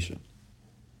information.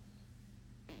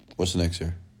 What's next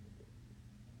here?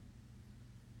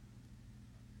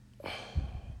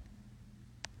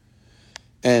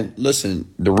 And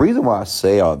listen, the reason why I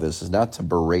say all this is not to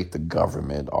berate the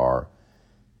government or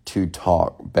to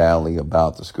talk badly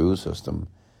about the school system.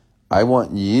 I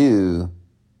want you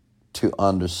to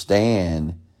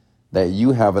understand that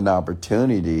you have an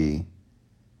opportunity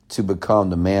to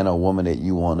become the man or woman that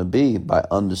you want to be by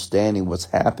understanding what's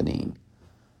happening.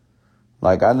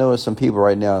 Like, I know some people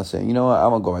right now saying, you know what, I'm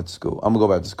going to go back to school. I'm going to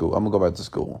go back to school. I'm going to go back to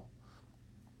school.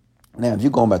 Now, if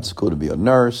you're going back to school to be a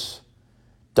nurse,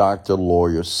 doctor,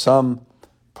 lawyer, some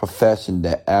profession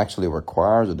that actually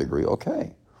requires a degree,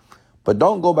 okay. But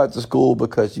don't go back to school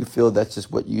because you feel that's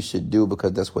just what you should do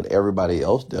because that's what everybody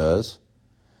else does.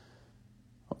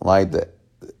 Like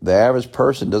the average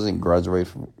person doesn't graduate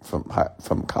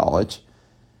from college.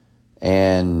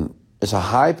 And it's a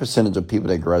high percentage of people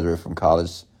that graduate from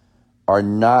college are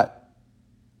not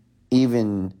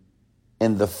even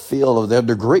in the field of their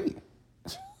degree.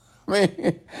 I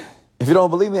mean, if you don't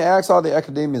believe me, ask all the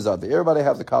academians out there. Everybody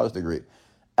has a college degree.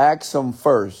 Ask them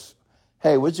first.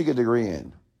 Hey, what'd you get a degree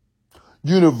in?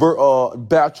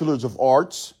 Bachelor's of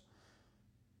Arts.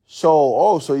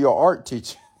 So you're an art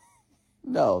teacher.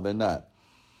 No, they're not.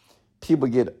 People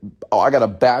get, I got a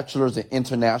bachelor's in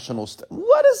international studies.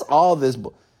 What is all this?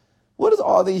 What is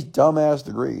all these dumbass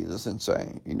degrees? It's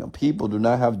insane. People do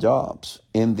not have jobs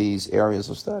in these areas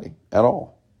of study at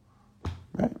all.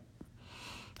 Right?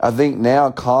 I think now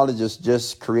colleges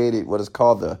just created what is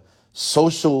called the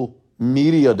social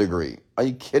media degree. Are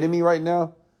you kidding me right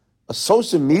now? A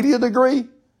social media degree?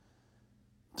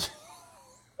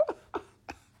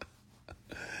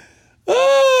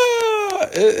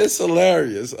 It's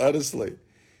hilarious, honestly.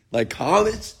 Like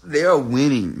college, they're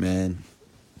winning, man.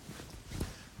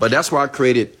 But that's why I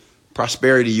created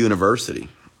Prosperity University.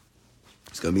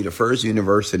 It's going to be the first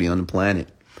university on the planet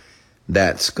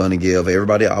that's going to give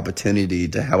everybody an opportunity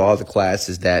to have all the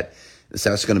classes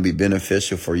that's going to be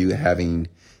beneficial for you having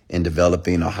and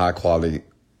developing a high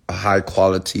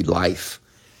quality life.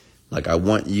 Like I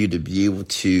want you to be able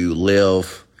to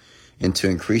live and to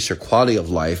increase your quality of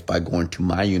life by going to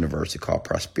my university called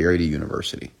Prosperity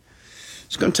University.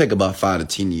 It's going to take about 5 to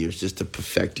 10 years just to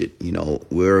perfect it.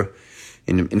 We're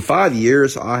in 5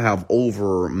 years, I have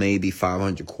over maybe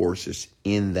 500 courses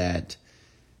in that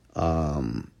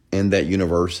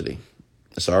university.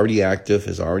 It's already active.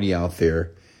 It's already out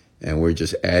there. And we're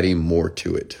just adding more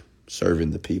to it,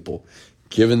 serving the people,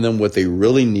 giving them what they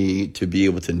really need to be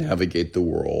able to navigate the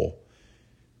world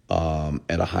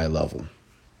at a high level.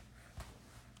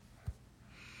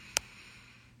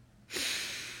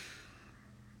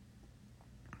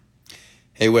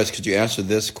 Hey, Wes, could you answer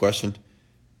this question?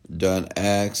 Done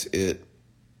asked it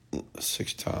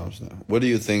 6 times now. What do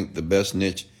you think the best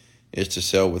niche is to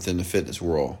sell within the fitness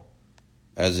world?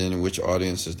 As in, which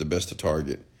audience is the best to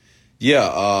target?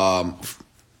 Yeah,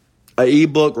 an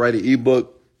ebook, write an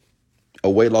ebook, a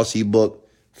weight loss ebook,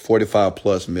 45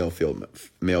 plus male, female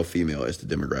is the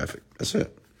demographic. That's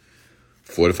it.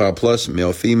 45 plus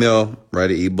male, female, write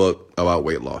an ebook about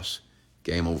weight loss.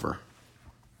 Game over.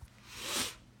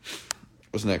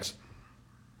 What's next?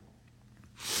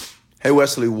 Hey,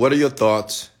 Wesley, what are your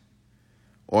thoughts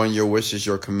on Your Wish Is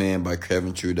Your Command by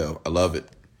Kevin Trudeau? I love it.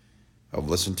 I've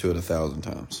listened to it 1,000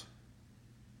 times.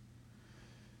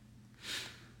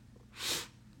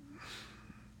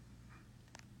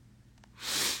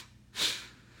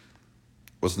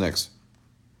 What's next?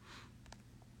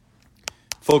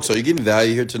 Folks, are you getting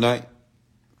value here tonight?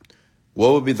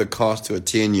 What would be the cost to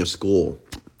attend your school?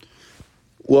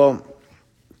 Well,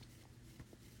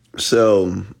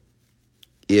 so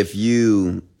if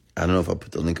you, I don't know if I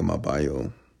put the link in my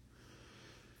bio,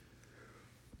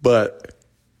 but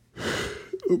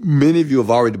many of you have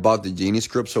already bought the Genie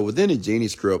Script. So within the Genie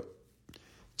Script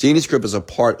is a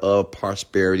part of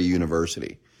Prosperity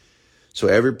University. So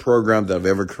every program that I've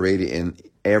ever created and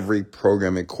every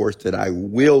programming course that I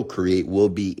will create will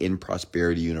be in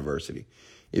Prosperity University.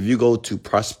 If you go to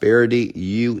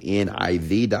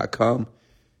prosperityuniv.com,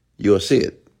 you'll see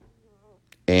it.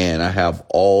 And I have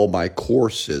all my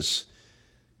courses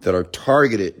that are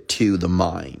targeted to the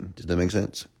mind. Does that make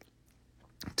sense?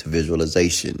 To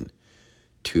visualization,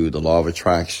 to the law of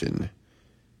attraction,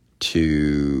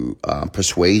 to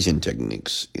persuasion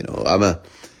techniques.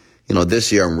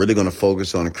 This year I'm really going to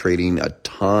focus on creating a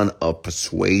ton of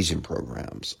persuasion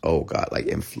programs. Oh God, like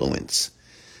influence,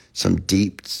 some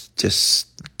deep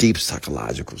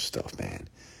psychological stuff, man.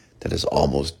 That is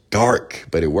almost dark,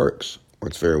 but it works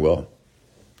very well.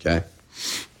 Okay.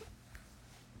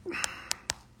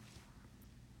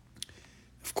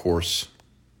 Of course.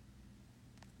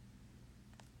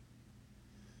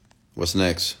 What's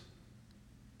next?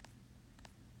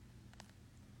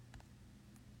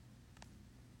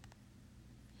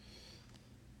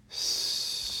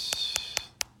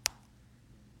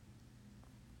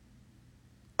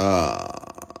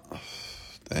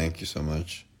 Thank you so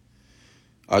much.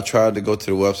 I tried to go to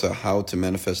the website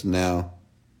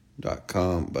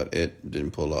howtomanifestnow.com, but it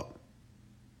didn't pull up.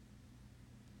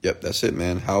 Yep, that's it,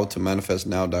 man.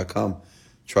 Howtomanifestnow.com.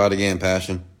 Try it again,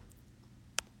 Passion.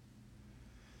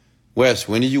 Wes,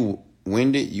 when did you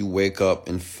wake up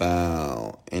and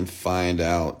find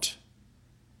out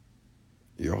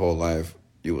your whole life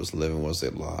you was living was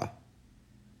a lie?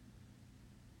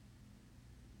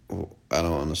 I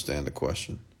don't understand the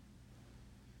question.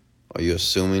 Are you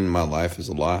assuming my life is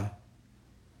a lie?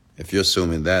 If you're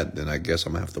assuming that, then I guess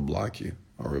I'm going to have to block you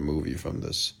or remove you from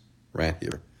this rant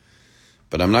here.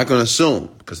 But I'm not going to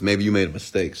assume, because maybe you made a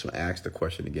mistake, so ask the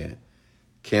question again.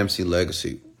 KMC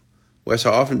Legacy, Wes,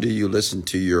 how often do you listen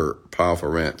to your powerful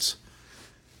rants?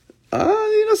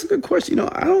 That's a good question.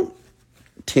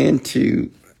 Tend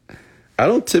to, I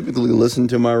don't typically listen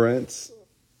to my rants.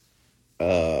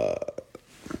 Yeah,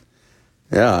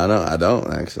 I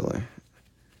don't actually.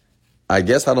 I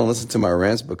guess I don't listen to my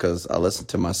rants because I listen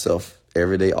to myself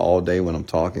every day, all day when I'm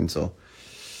talking. So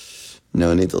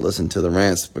no need to listen to the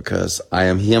rants because I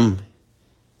am him.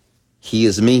 He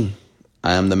is me.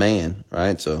 I am the man,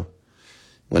 right? So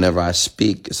whenever I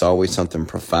speak, it's always something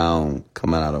profound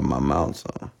coming out of my mouth.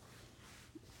 So,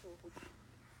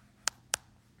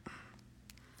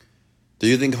 do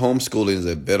you think homeschooling is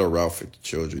a better route for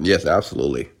children? Yes,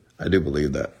 absolutely. I do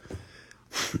believe that.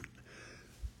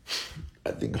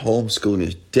 I think homeschooling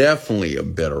is definitely a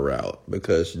better route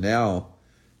because now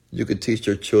you can teach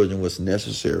your children what's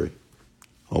necessary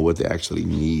or what they actually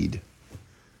need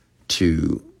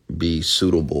to be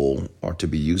suitable or to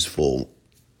be useful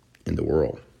in the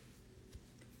world.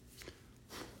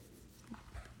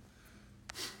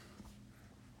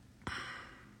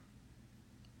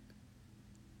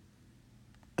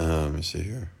 Let me see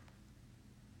here.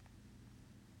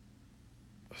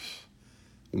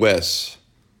 Wes,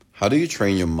 how do you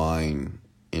train your mind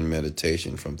in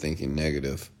meditation from thinking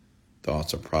negative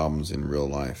thoughts or problems in real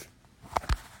life?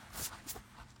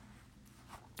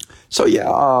 So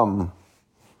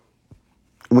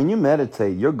when you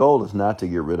meditate, your goal is not to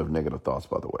get rid of negative thoughts,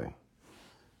 by the way.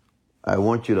 I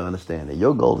want you to understand that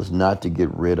your goal is not to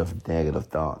get rid of negative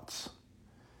thoughts.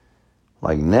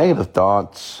 Like negative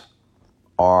thoughts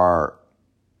are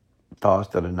thoughts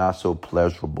that are not so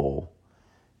pleasurable.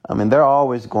 I mean, they're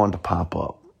always going to pop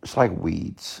up. It's like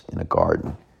weeds in a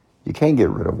garden. You can't get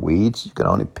rid of weeds. You can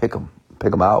only pick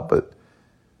them out, but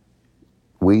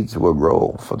weeds will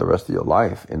grow for the rest of your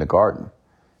life in the garden.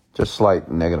 Just like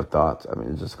negative thoughts. I mean,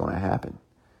 it's just going to happen,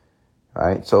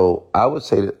 right? So I would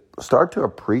say to start to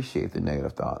appreciate the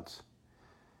negative thoughts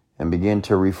and begin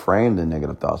to reframe the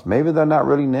negative thoughts. Maybe they're not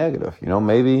really negative.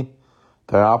 Maybe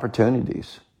they're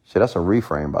opportunities. See, that's a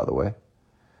reframe, by the way.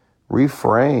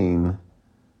 Reframe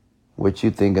what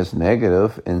you think is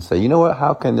negative and say, you know what,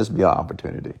 how can this be an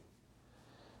opportunity?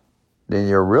 Then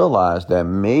you'll realize that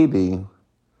maybe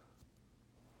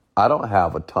I don't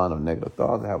have a ton of negative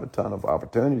thoughts. I have a ton of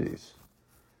opportunities,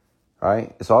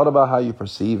 right? It's all about how you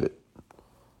perceive it.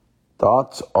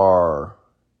 Thoughts are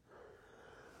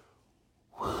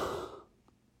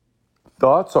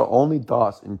only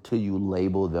thoughts until you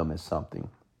label them as something.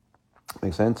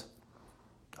 Make sense?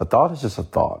 A thought is just a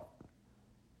thought,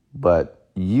 but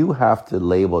you have to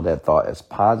label that thought as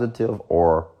positive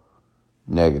or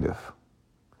negative.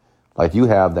 Like you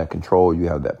have that control, you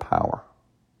have that power.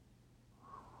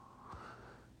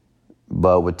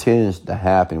 But what tends to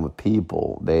happen with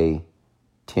people, they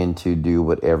tend to do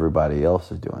what everybody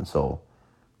else is doing. So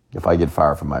if I get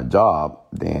fired from my job,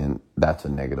 then that's a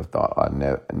negative thought, a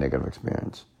negative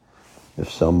experience. If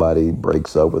somebody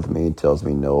breaks up with me, tells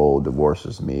me no,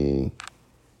 divorces me,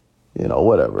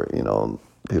 whatever,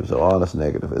 people say, oh, that's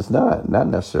negative. It's not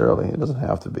necessarily. It doesn't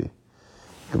have to be. It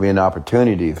could be an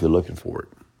opportunity if you're looking for it.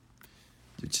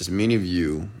 It's just many of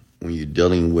you, when you're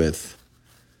dealing with,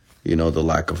 the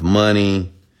lack of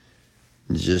money,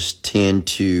 just tend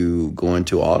to go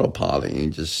into autopilot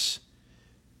and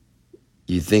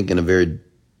you think in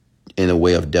a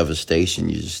way of devastation.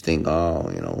 You just think,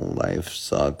 oh, life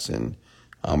sucks and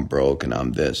I'm broke and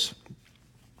I'm this.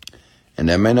 And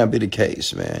that may not be the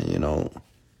case, man.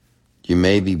 You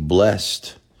may be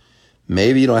blessed.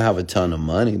 Maybe you don't have a ton of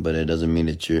money, but it doesn't mean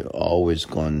that you're always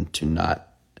going to not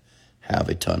have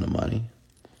a ton of money.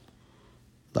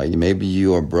 Like maybe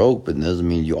you are broke, but it doesn't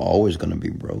mean you're always going to be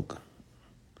broke.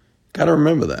 Got to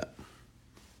remember that.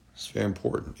 It's very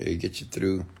important. It gets you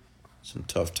through some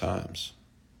tough times.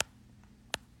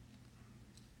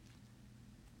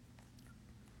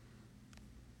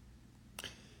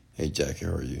 Hey, Jackie,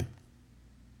 how are you?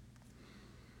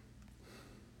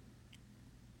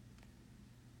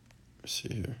 Let's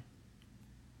see here.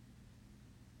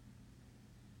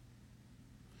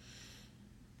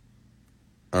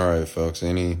 All right, folks.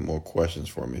 Any more questions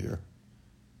for me here?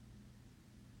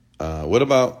 What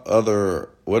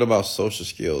about social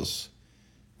skills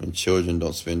when children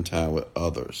don't spend time with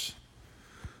others?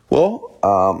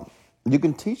 Well, you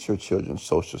can teach your children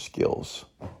social skills.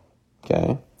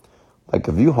 Okay. Like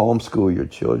if you homeschool your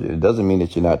children, it doesn't mean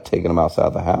that you're not taking them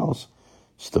outside the house.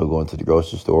 Still going to the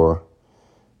grocery store.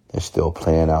 They're still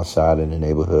playing outside in the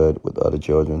neighborhood with other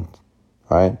children,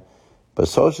 right? But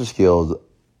social skills,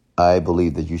 I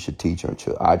believe that you should teach your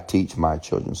children. I teach my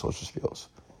children social skills,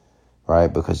 right?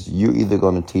 Because you're either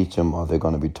going to teach them or they're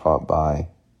going to be taught by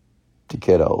the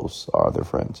kiddos or their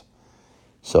friends.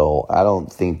 So I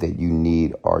don't think that you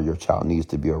need or your child needs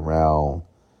to be around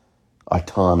a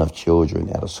ton of children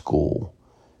at a school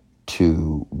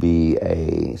to be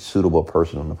a suitable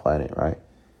person on the planet, right?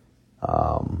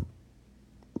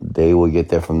 They will get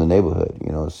there from the neighborhood.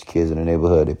 It's kids in the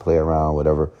neighborhood, they play around,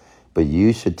 whatever. But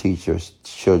you should teach your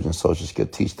children social skills,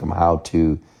 teach them how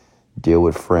to deal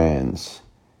with friends,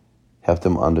 help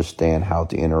them understand how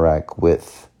to interact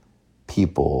with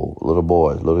people, little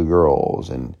boys, little girls.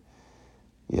 And,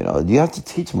 you have to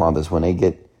teach them all this when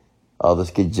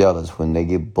others get jealous, when they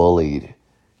get bullied.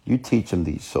 You teach them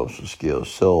these social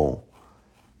skills so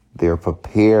they're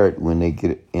prepared when they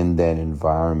get in that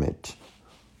environment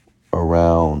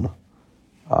around,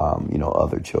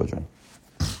 other children.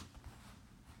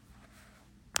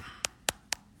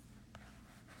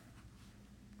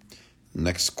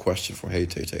 Next question for Hey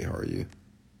Tay Tay, how are you?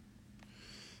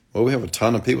 Well, we have a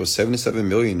ton of people, 77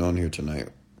 million on here tonight.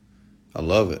 I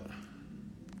love it.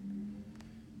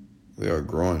 We are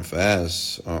growing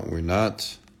fast, aren't we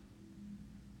not?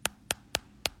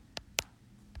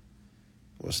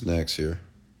 What's next here?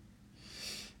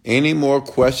 Any more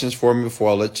questions for me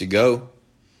before I let you go?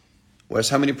 Wes,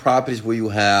 how many properties will you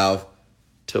have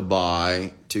to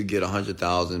buy to get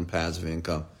 100,000 passive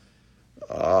income?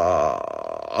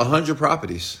 100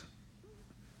 properties.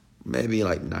 Maybe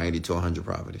like 90 to 100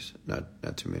 properties. Not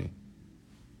too many.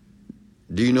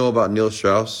 Do you know about Neil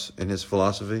Strauss and his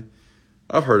philosophy?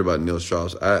 I've heard about Neil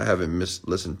Strauss. I haven't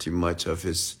listened to much of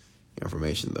his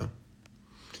information, though.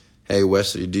 Hey,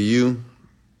 Wesley, is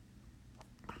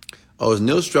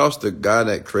Neil Strauss the guy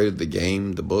that created the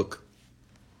game, the book?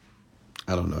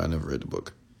 I don't know. I never read the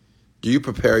book. Do you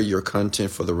prepare your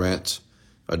content for the rant,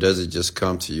 or does it just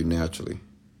come to you naturally?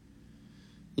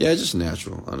 Yeah, it's just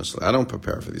natural, honestly. I don't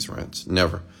prepare for these rants.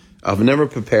 Never. I've never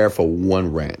prepared for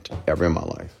one rant ever in my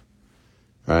life.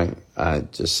 Right? I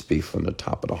just speak from the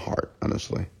top of the heart,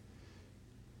 honestly.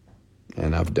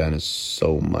 And I've done it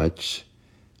so much.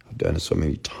 I've done it so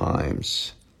many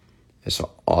times. It's an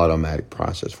automatic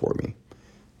process for me.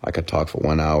 I could talk for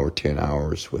 1 hour, 10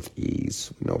 hours with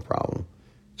ease, no problem.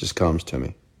 It just comes to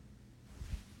me.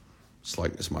 It's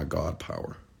like it's my God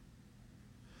power.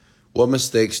 What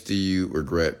mistakes do you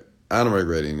regret? I don't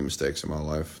regret any mistakes in my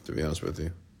life, to be honest with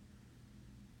you.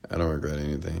 I don't regret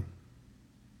anything.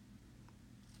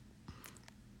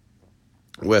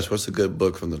 Wes, what's a good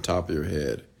book from the top of your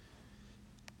head?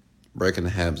 Breaking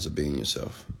the Habits of Being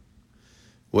Yourself.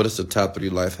 What is the top 3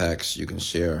 life hacks you can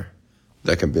share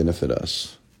that can benefit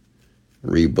us?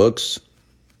 Read books,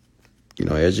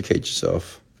 educate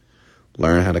yourself,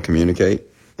 learn how to communicate,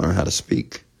 learn how to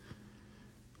speak,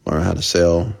 learn how to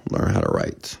sell, learn how to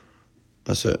write.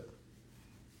 That's it.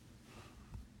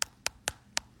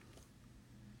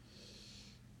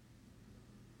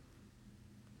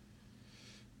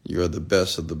 You're the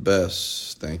best of the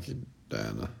best. Thank you,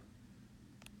 Diana.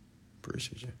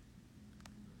 Appreciate you.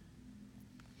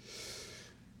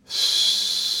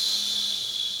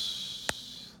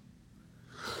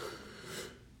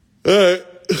 All right.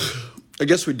 I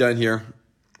guess we're done here.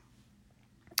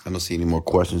 I don't see any more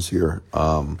questions here.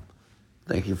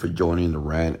 Thank you for joining the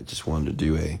rant. I just wanted to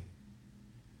do a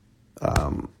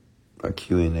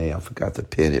Q&A. I forgot to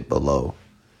pin it below.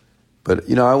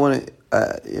 But, I want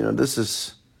to, this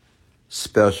is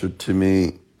special to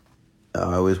me.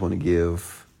 I always want to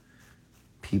give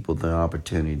people the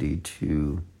opportunity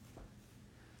to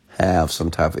have some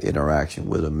type of interaction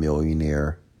with a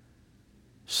millionaire,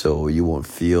 so you won't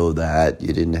feel that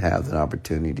you didn't have an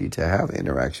opportunity to have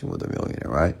interaction with a millionaire,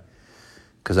 right?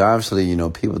 Because obviously,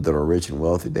 people that are rich and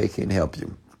wealthy, they can't help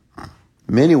you.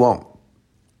 Many won't,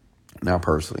 not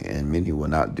personally, and many will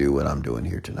not do what I'm doing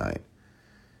here tonight,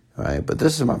 right? But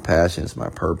this is my passion, it's my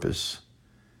purpose.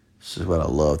 This is what I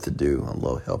love to do. I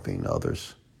love helping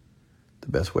others the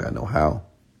best way I know how.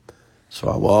 So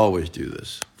I will always do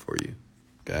this for you,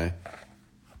 okay?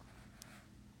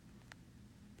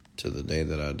 To the day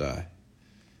that I die.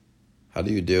 How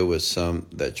do you deal with someone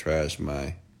that trashed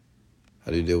my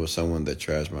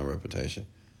reputation?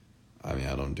 I mean,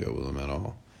 I don't deal with them at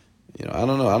all. I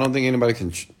don't know. I don't think anybody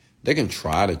they can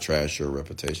try to trash your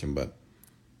reputation, but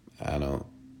I don't.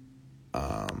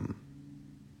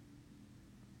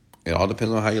 It all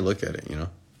depends on how you look at it,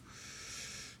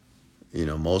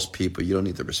 most people, you don't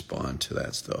need to respond to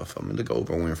that stuff. I'm going to go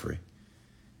Oprah Winfrey.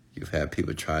 You've had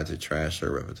people try to trash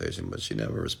her reputation, but she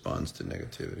never responds to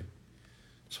negativity.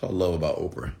 That's what I love about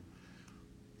Oprah.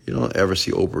 You don't ever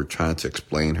see Oprah trying to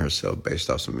explain herself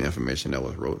based off some information that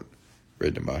was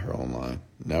written by her online.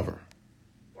 Never.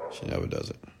 She never does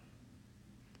it.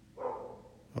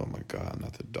 Oh my God,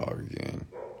 not the dog again.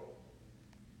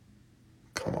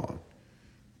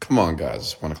 Come Come on,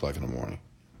 guys. It's 1 o'clock in the morning.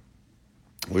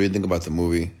 What do you think about the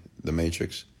movie, The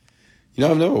Matrix? You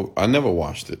know, I never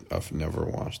watched it. I've never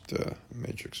watched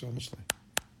Matrix, honestly.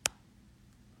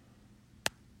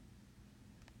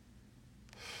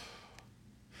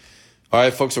 All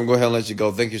right, folks, I'm going to go ahead and let you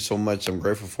go. Thank you so much. I'm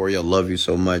grateful for you. I love you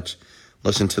so much.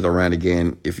 Listen to the rant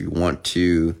again. If you want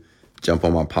to jump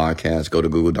on my podcast, go to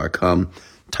google.com,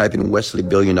 type in Wesley $1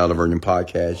 Billion Virgin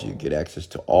Podcast. You get access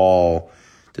to all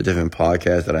the different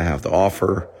podcasts that I have to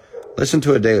offer. Listen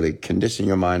to it daily. Condition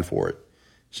your mind for it.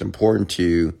 It's important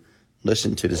to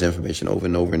listen to this information over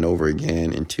and over and over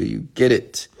again until you get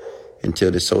it,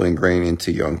 until it's so ingrained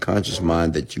into your unconscious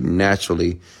mind that you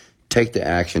naturally take the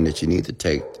action that you need to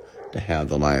take to have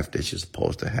the life that you're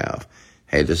supposed to have.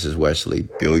 Hey, this is Wesley,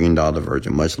 $1 Billion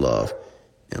Virgin. Much love,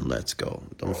 and let's go.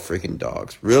 Them freaking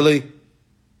dogs. Really?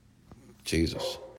 Jesus.